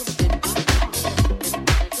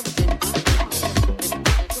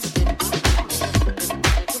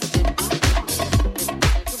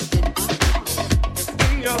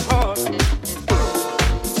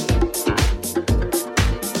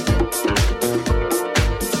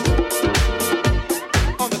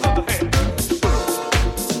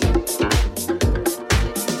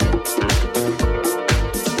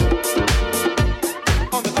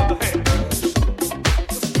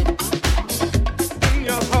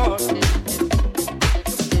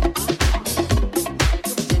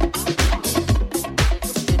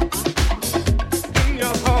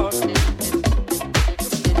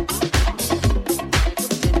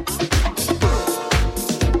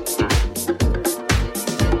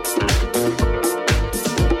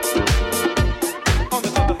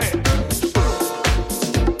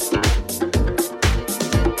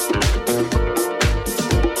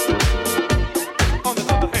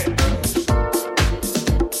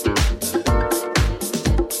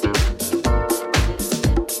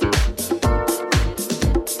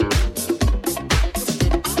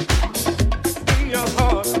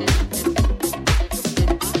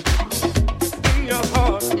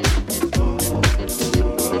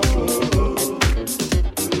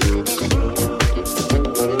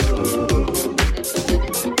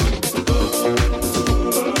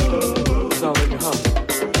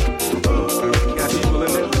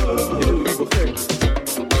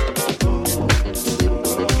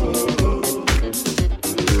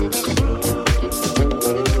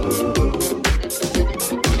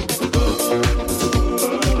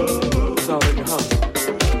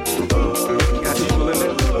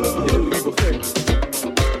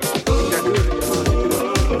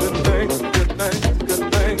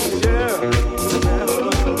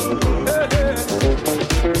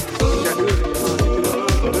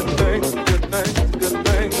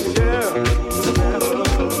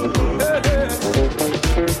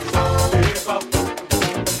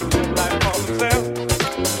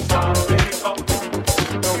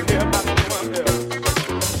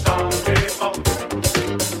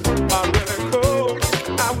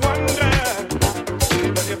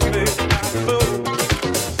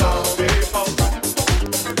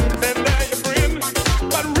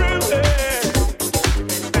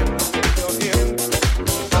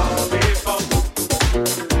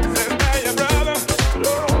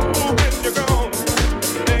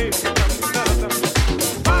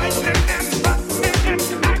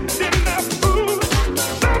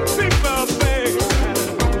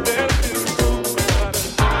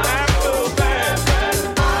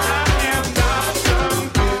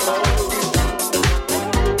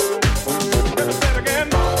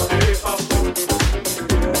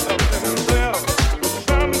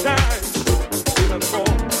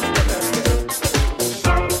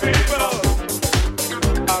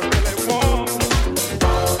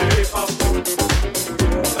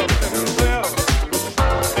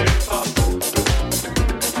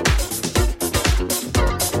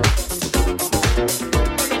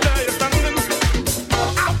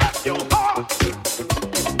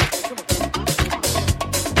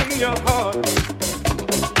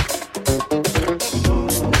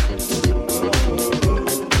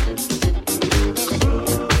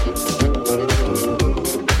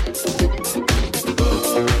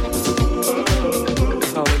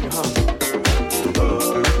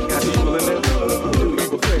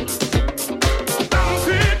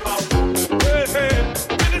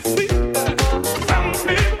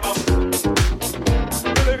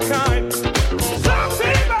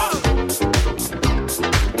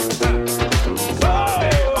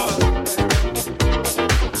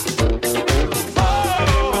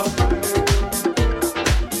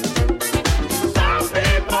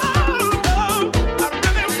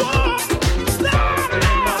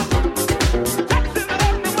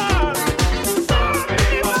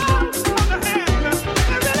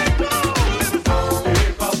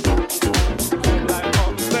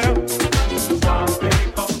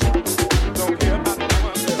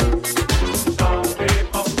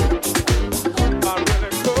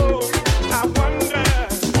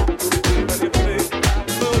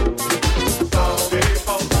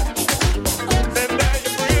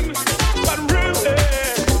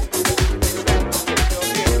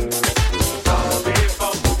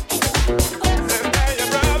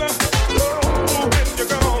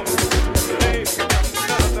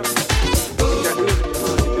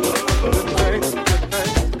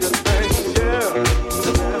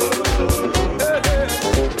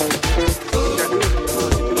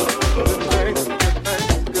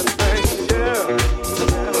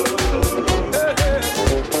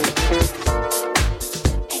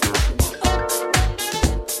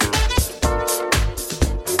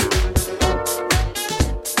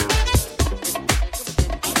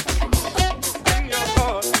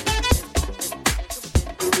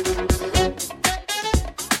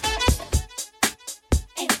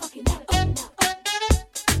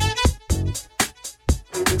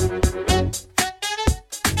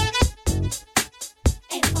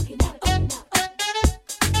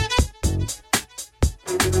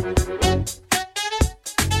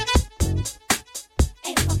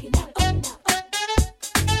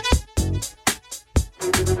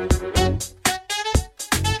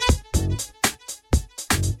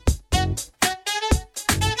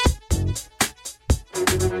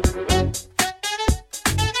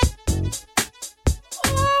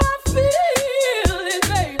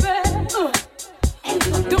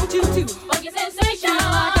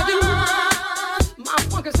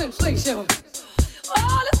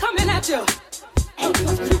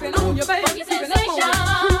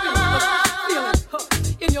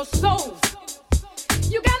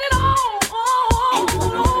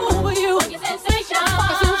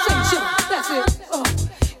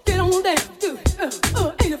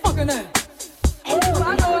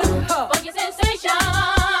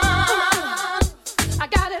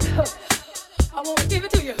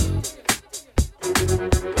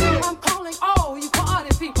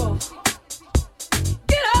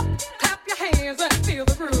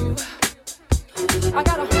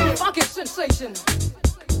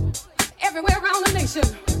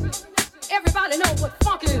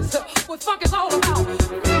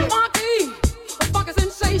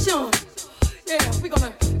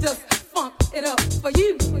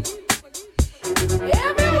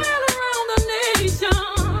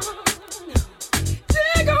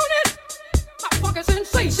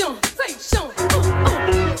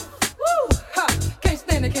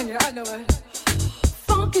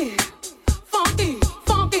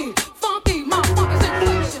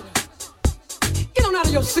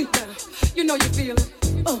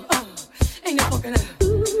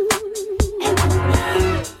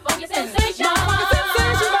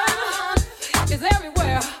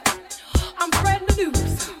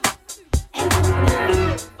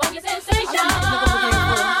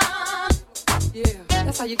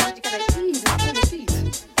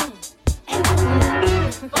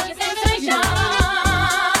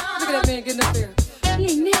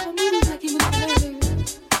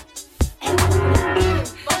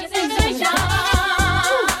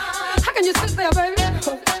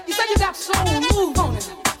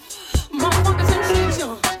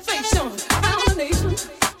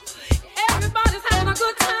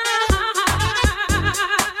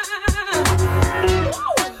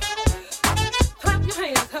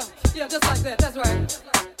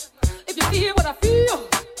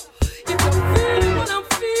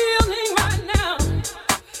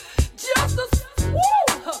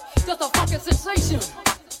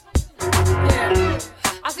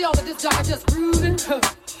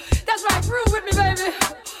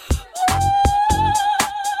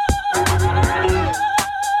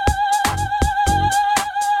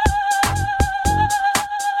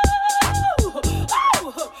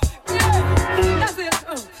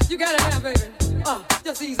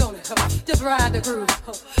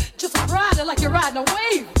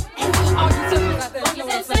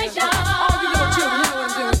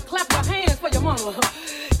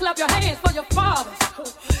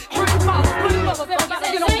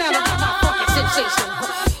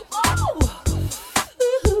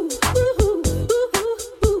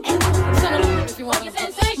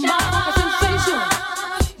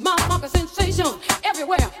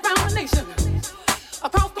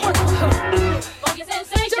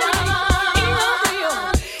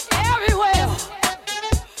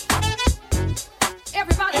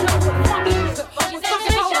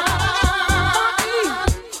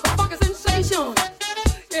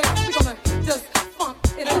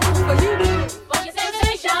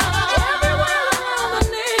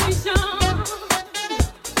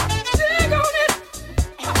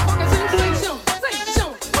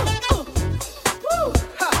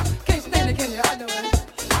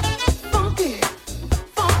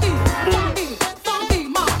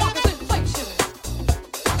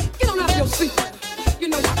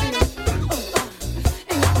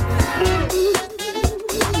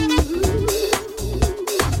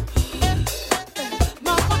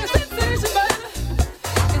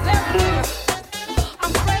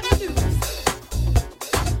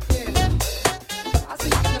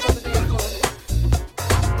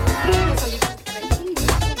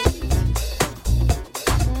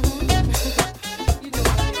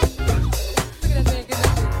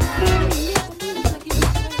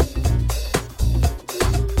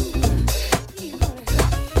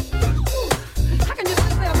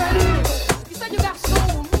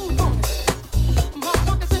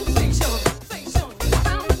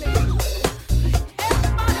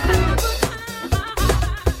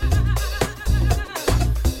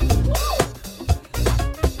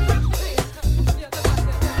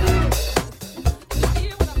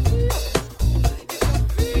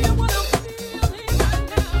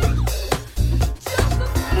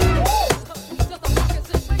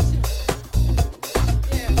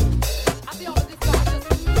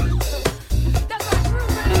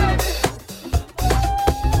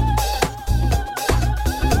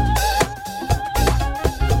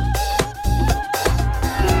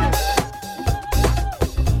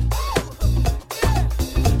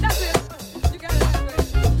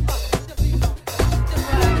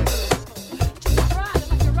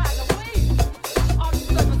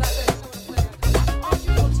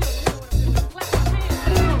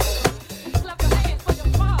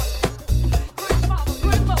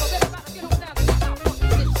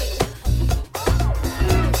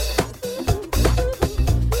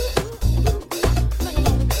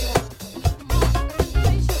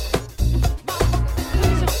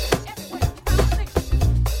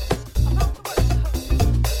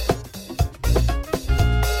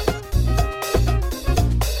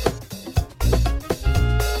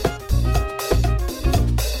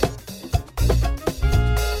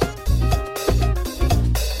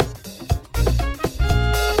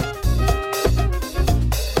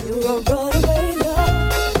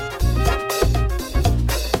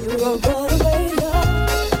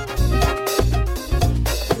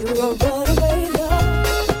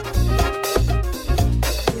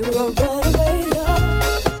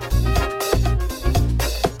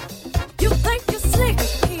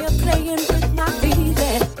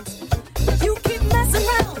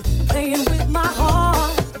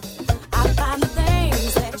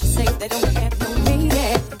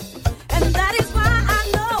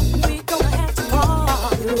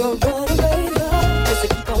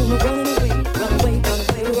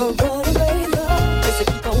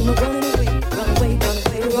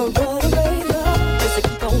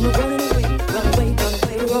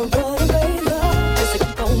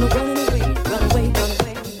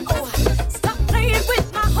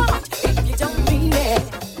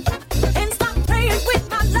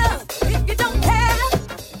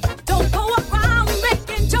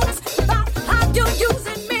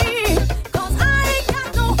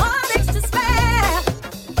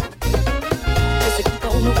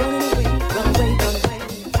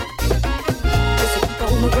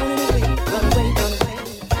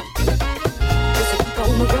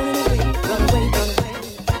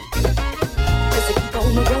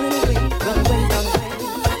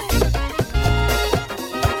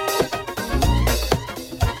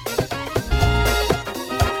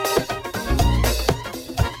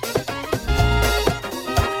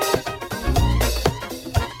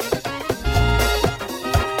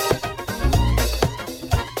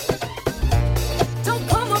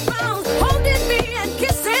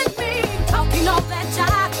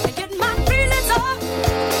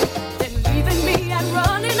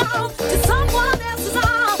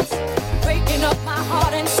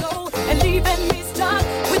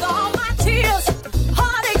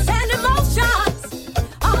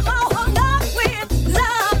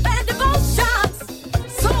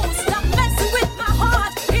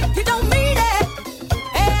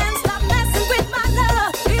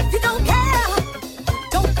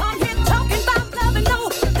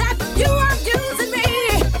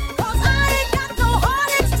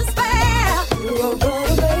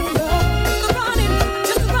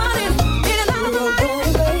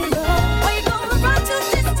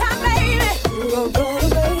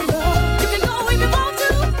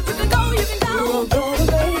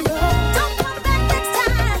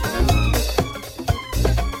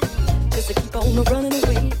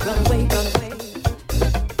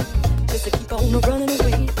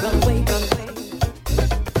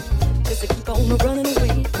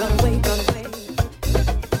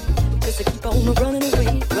 on running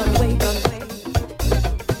away, run away, run away.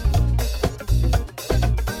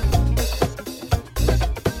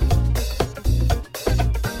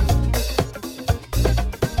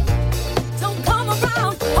 Don't come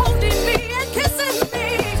around holding me and kissing me,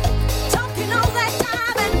 talking all that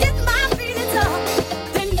time and getting my feelings up,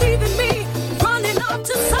 then leaving me running off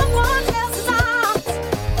to someone else's arms,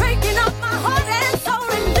 breaking up my heart and soul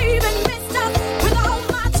and leaving me stuck with all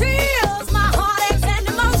my tears, my heartaches and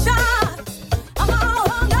emotions. I'm all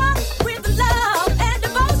hung up with love and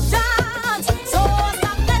devotion. So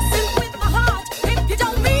stop messing with my heart if you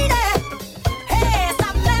don't mean it. Hey,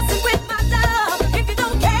 stop messing with my love if you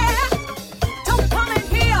don't care. Don't come in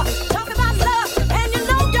here talking about love and you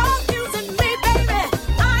know you're using me, baby.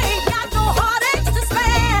 I ain't got no heartaches to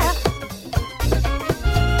spare.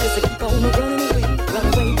 Just keep on running away, run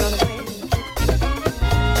away, run away.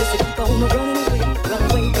 Just keep on running away, run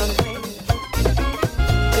away, run away.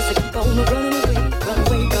 Just keep on running away, run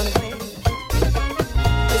away, run away.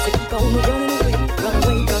 Just keep on running away, run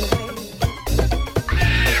away, run away.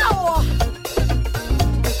 Ow!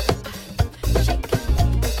 Shake.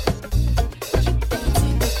 Keep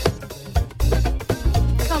dancing.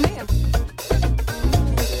 Come here.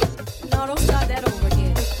 No, don't start that over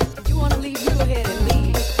again. You wanna leave, you go ahead and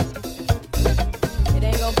leave. It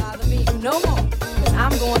ain't gonna bother me no more. 'Cause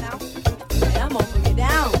I'm going out and I'm gonna put it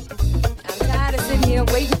down. I'm tired of sitting here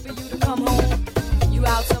waiting for you to come home. You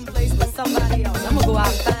out someplace with somebody else. I'm gonna go out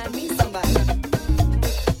and find me somebody.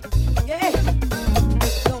 Yeah.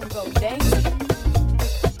 Don't go dancing.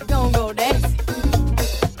 Don't go dancing.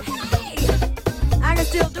 Hey! I can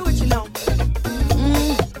still do it, you know.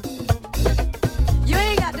 You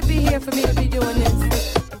ain't got to be here for me to be doing this.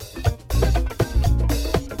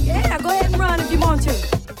 Yeah, go ahead and run if you want to.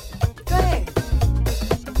 Go ahead.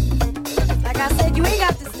 Like I said, you ain't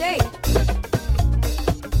got to stay.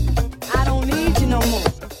 I don't need you no more.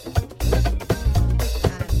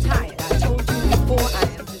 I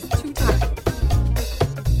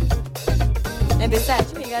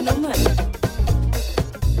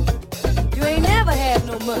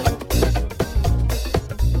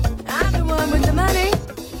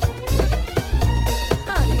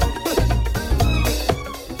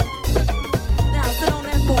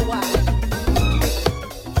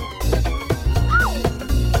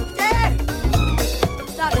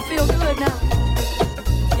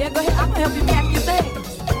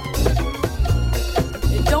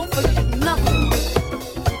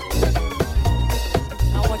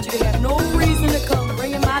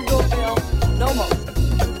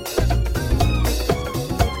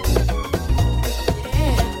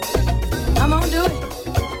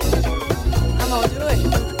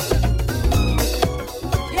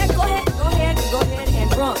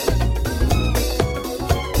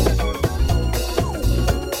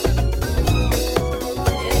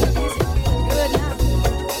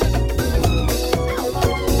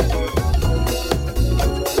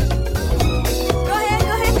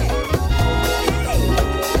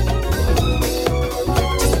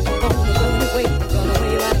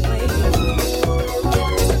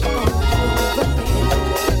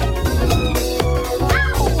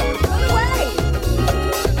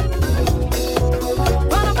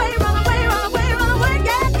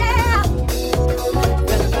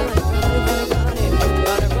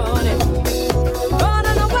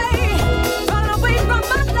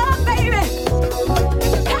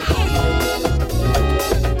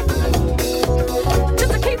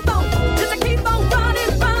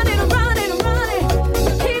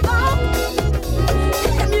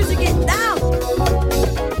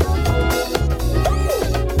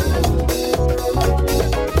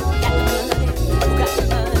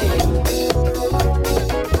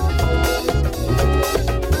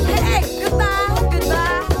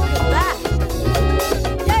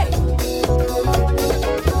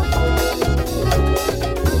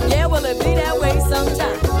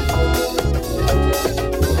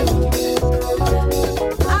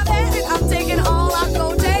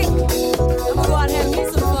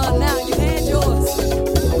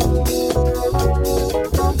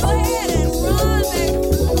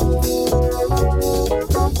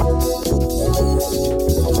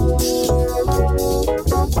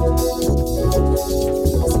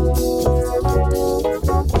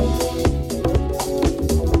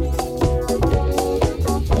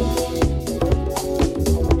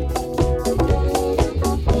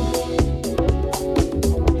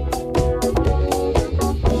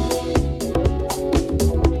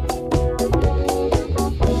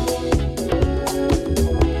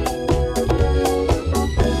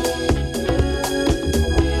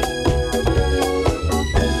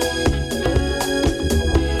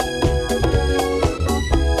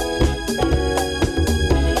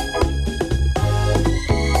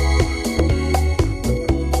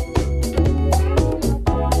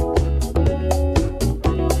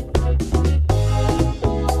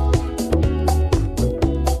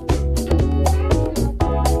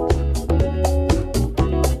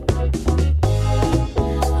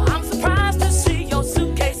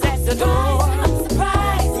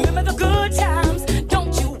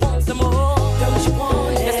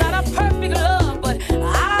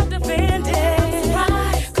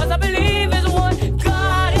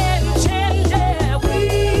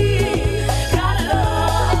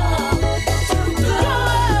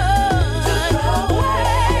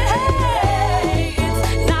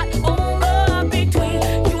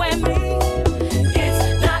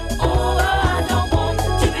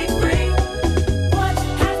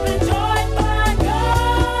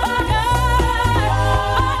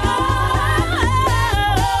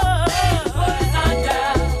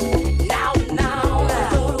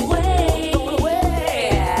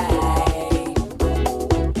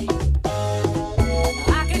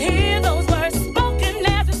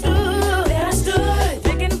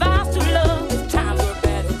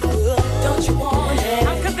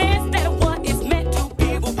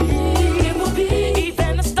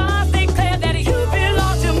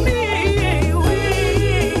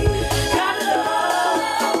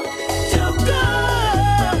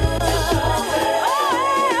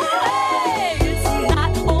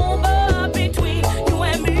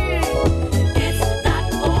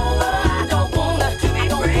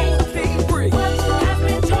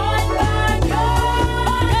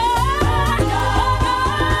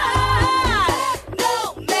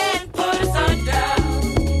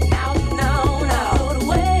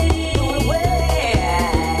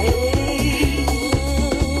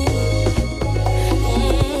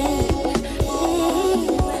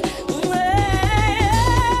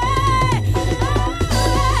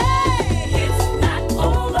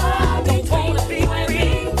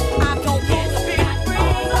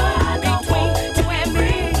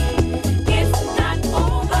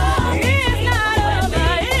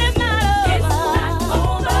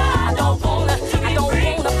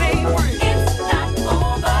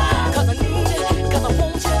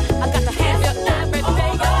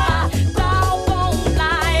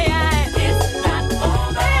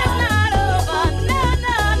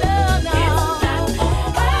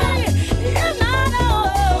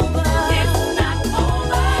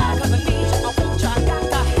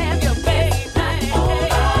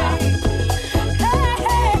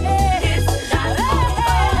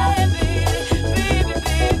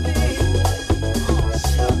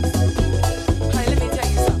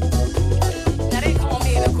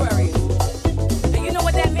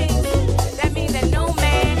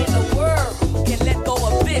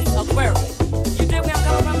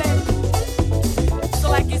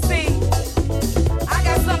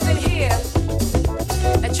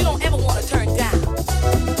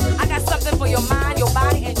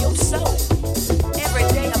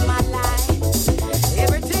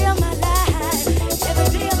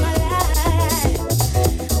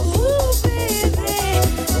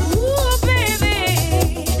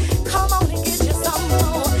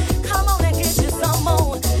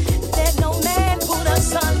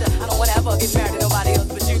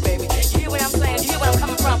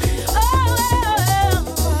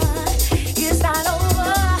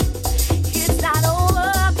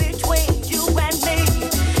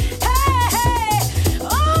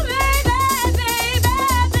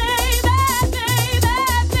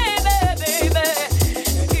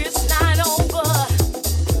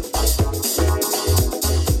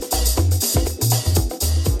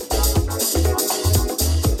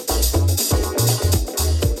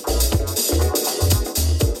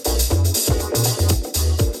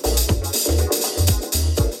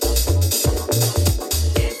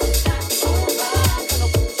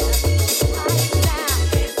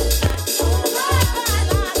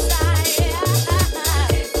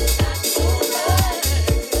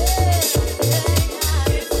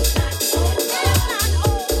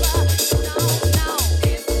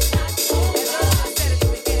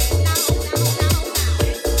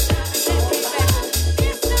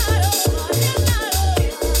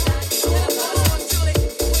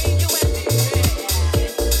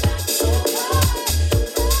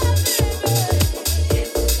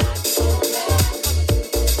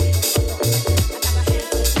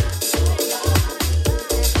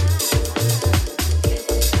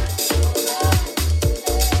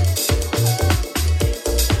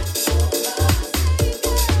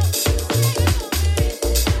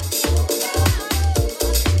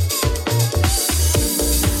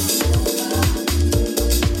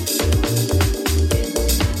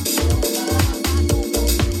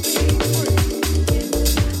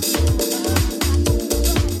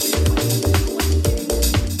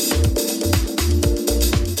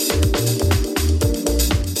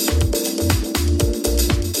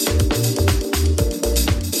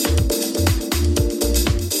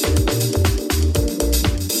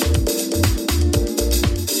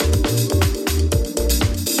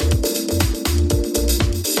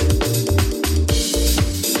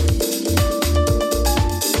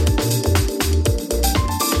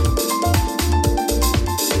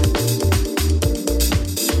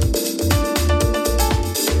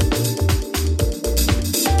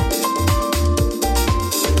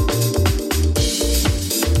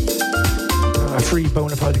 3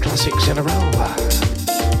 bona fide classics in a row.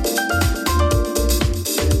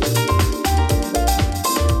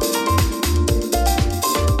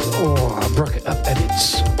 Oh, Bracket Up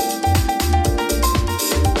edits.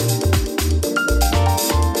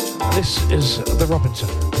 This is The Robinson.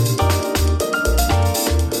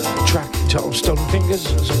 Track entitled Stolen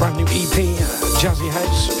Fingers. It's a brand new EP, Jazzy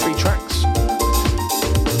House, 3 tracks.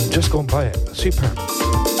 Just go and buy it. Superb.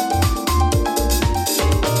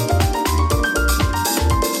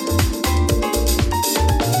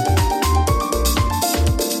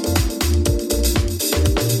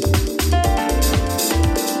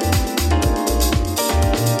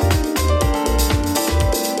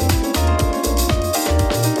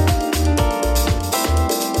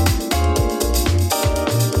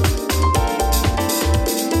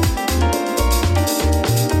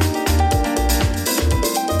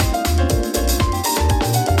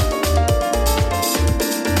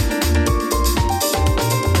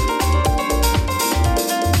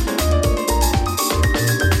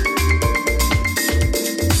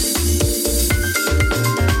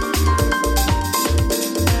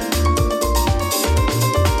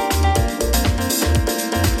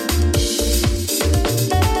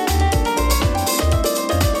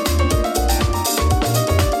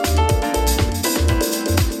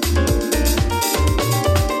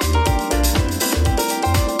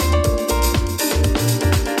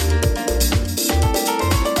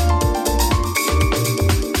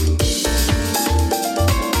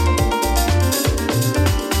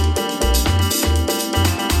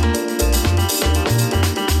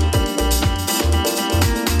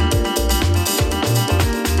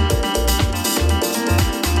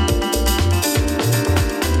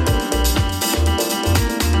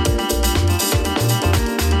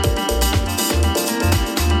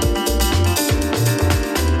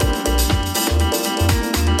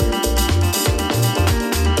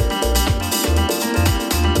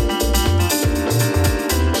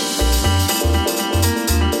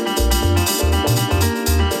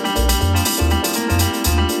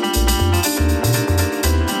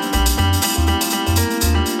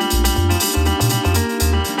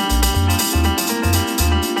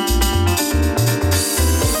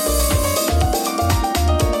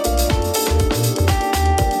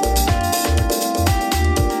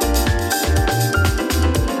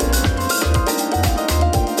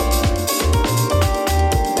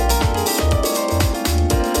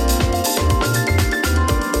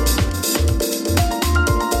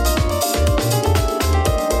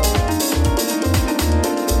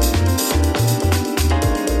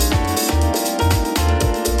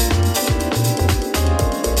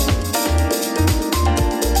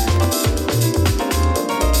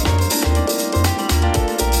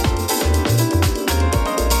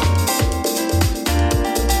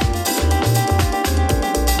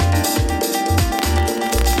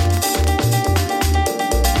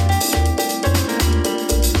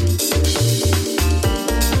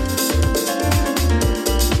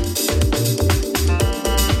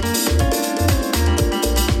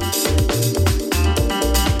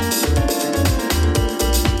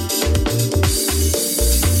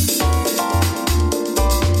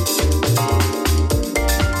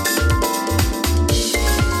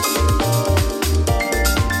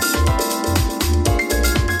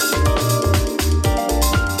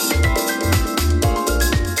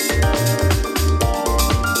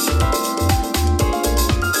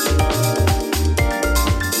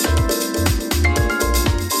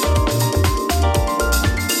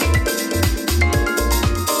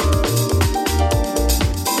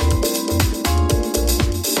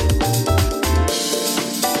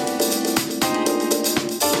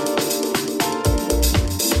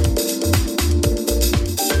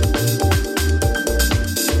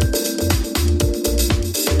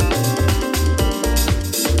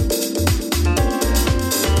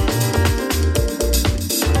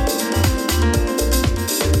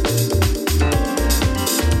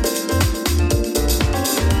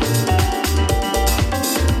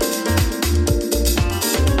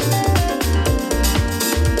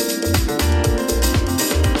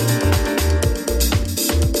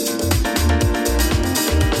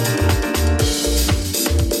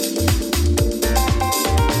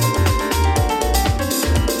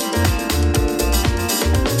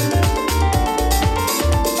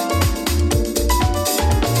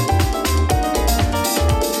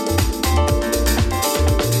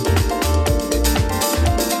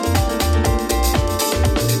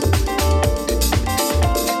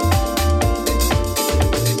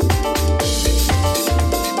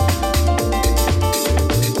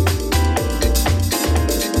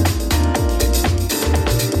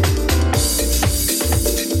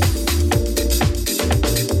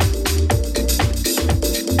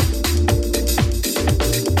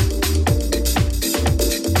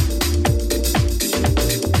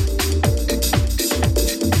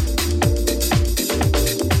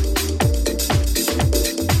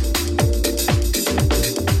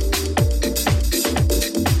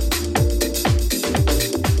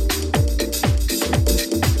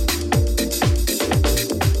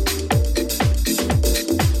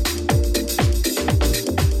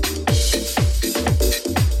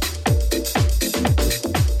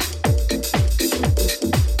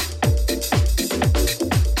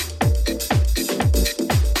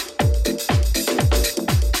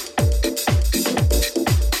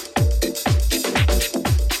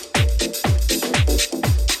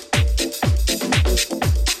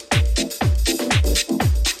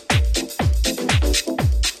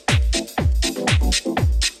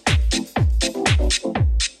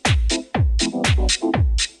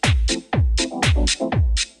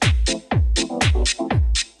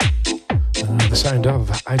 sound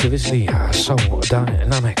of Out of Italy, Soul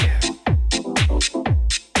Dynamic.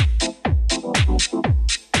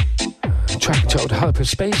 Track titled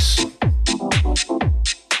Hyperspace.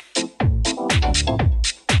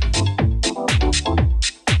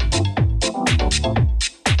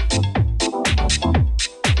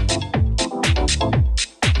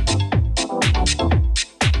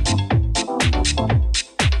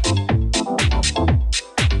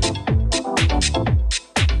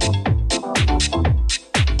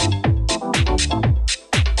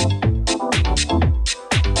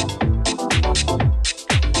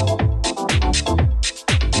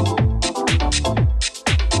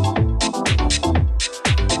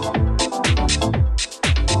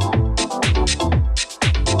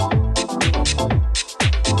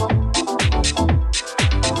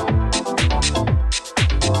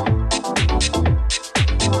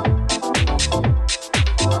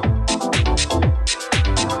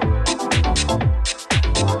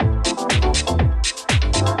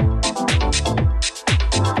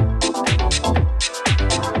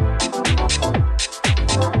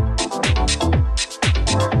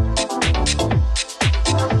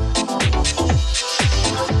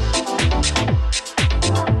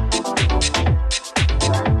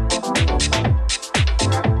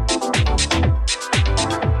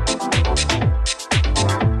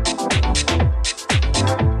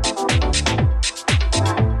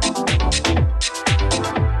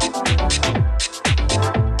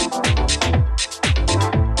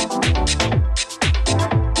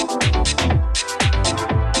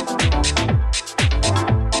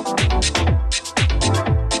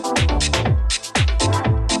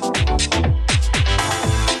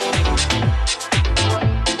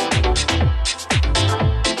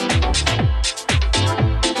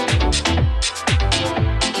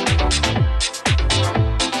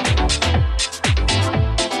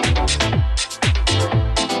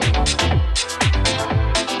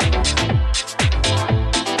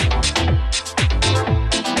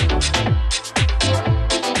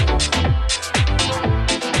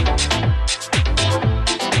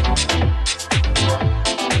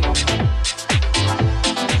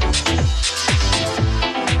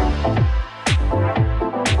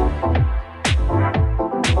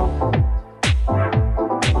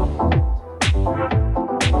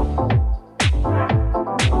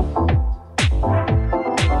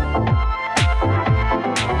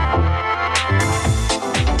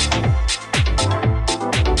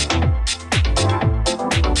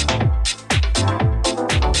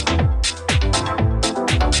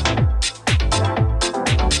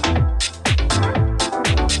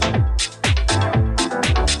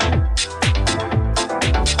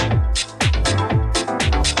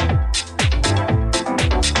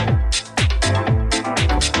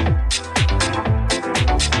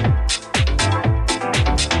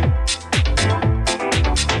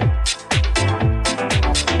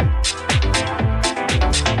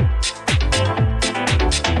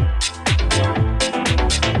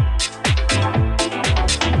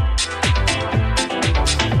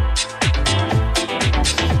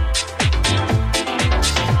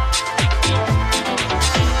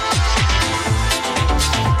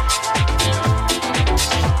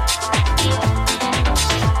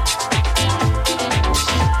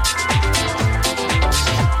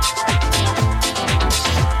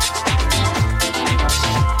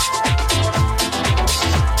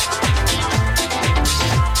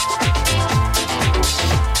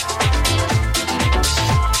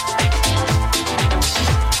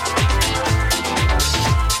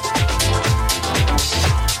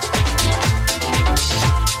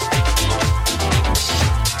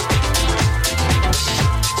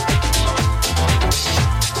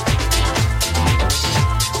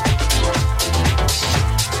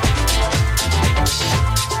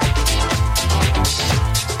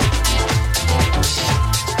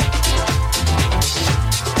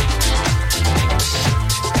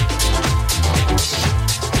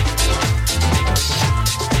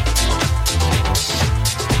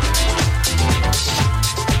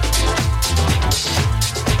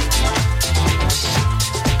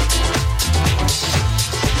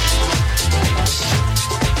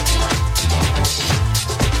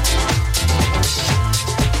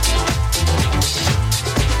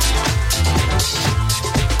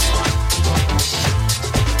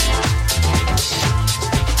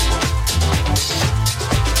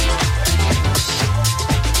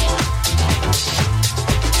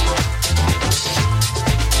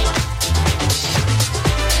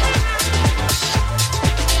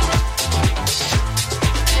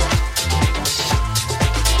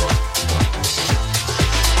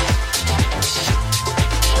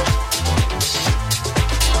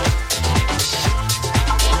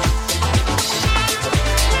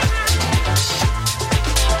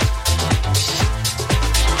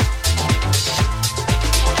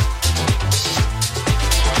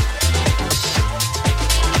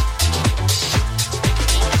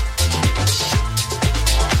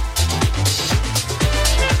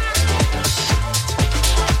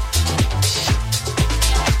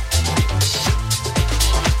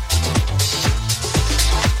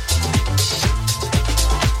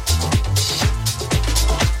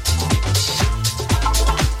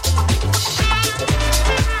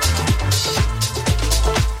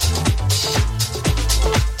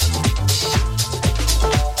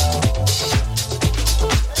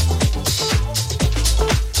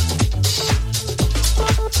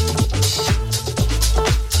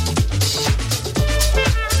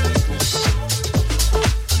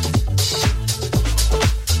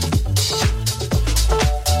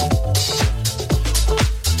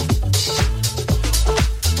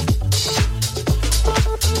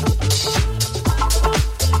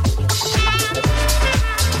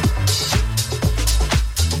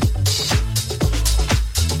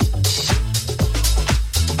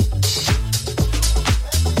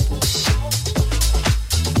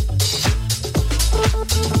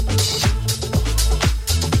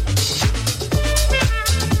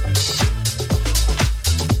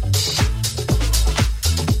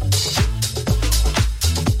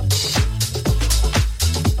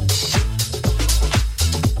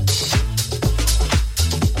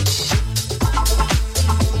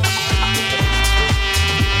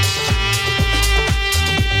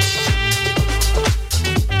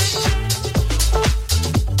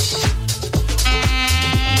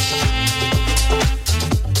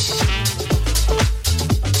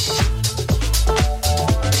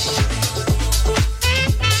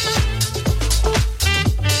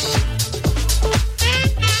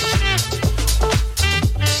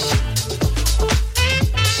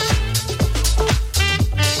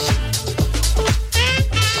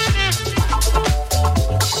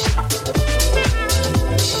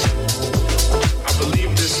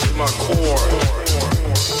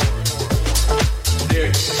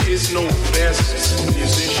 is no best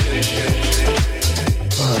musician.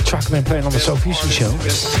 Track I've been playing on the Soul Fusion show.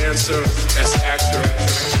 Best dancer, best actor.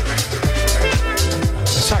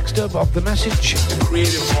 The sax dub of The Message. The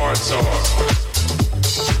creative arts are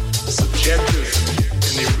subjective,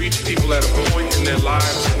 and they reach people at a point in their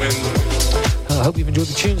lives when... I hope you've enjoyed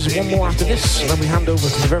the tunes. One more after this, and then we hand over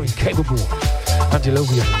to the very capable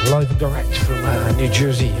Antilovian, live and direct from New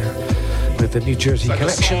Jersey, with the New Jersey like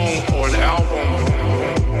Connection. A song or an album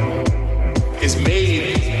is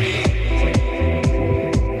made,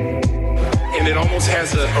 and it almost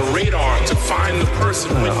has a radar to find the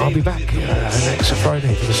person. I'll be back next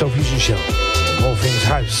Friday for the Soul Fusion show. All things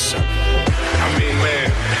house. I mean,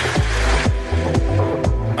 man,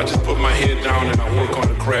 I just put my head down and I work on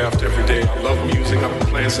the craft every day. I love music. I've been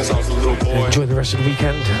playing since I was a little boy. Enjoy the rest of the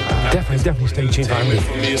weekend. Definitely stay tuned for me.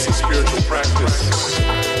 For me, it's a spiritual practice.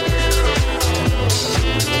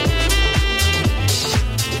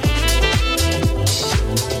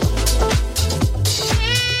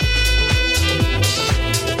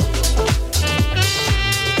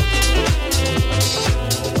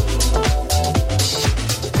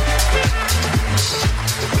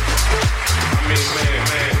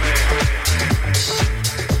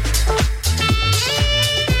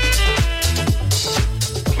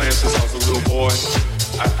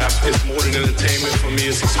 It's more than entertainment for me,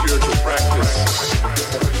 it's a spiritual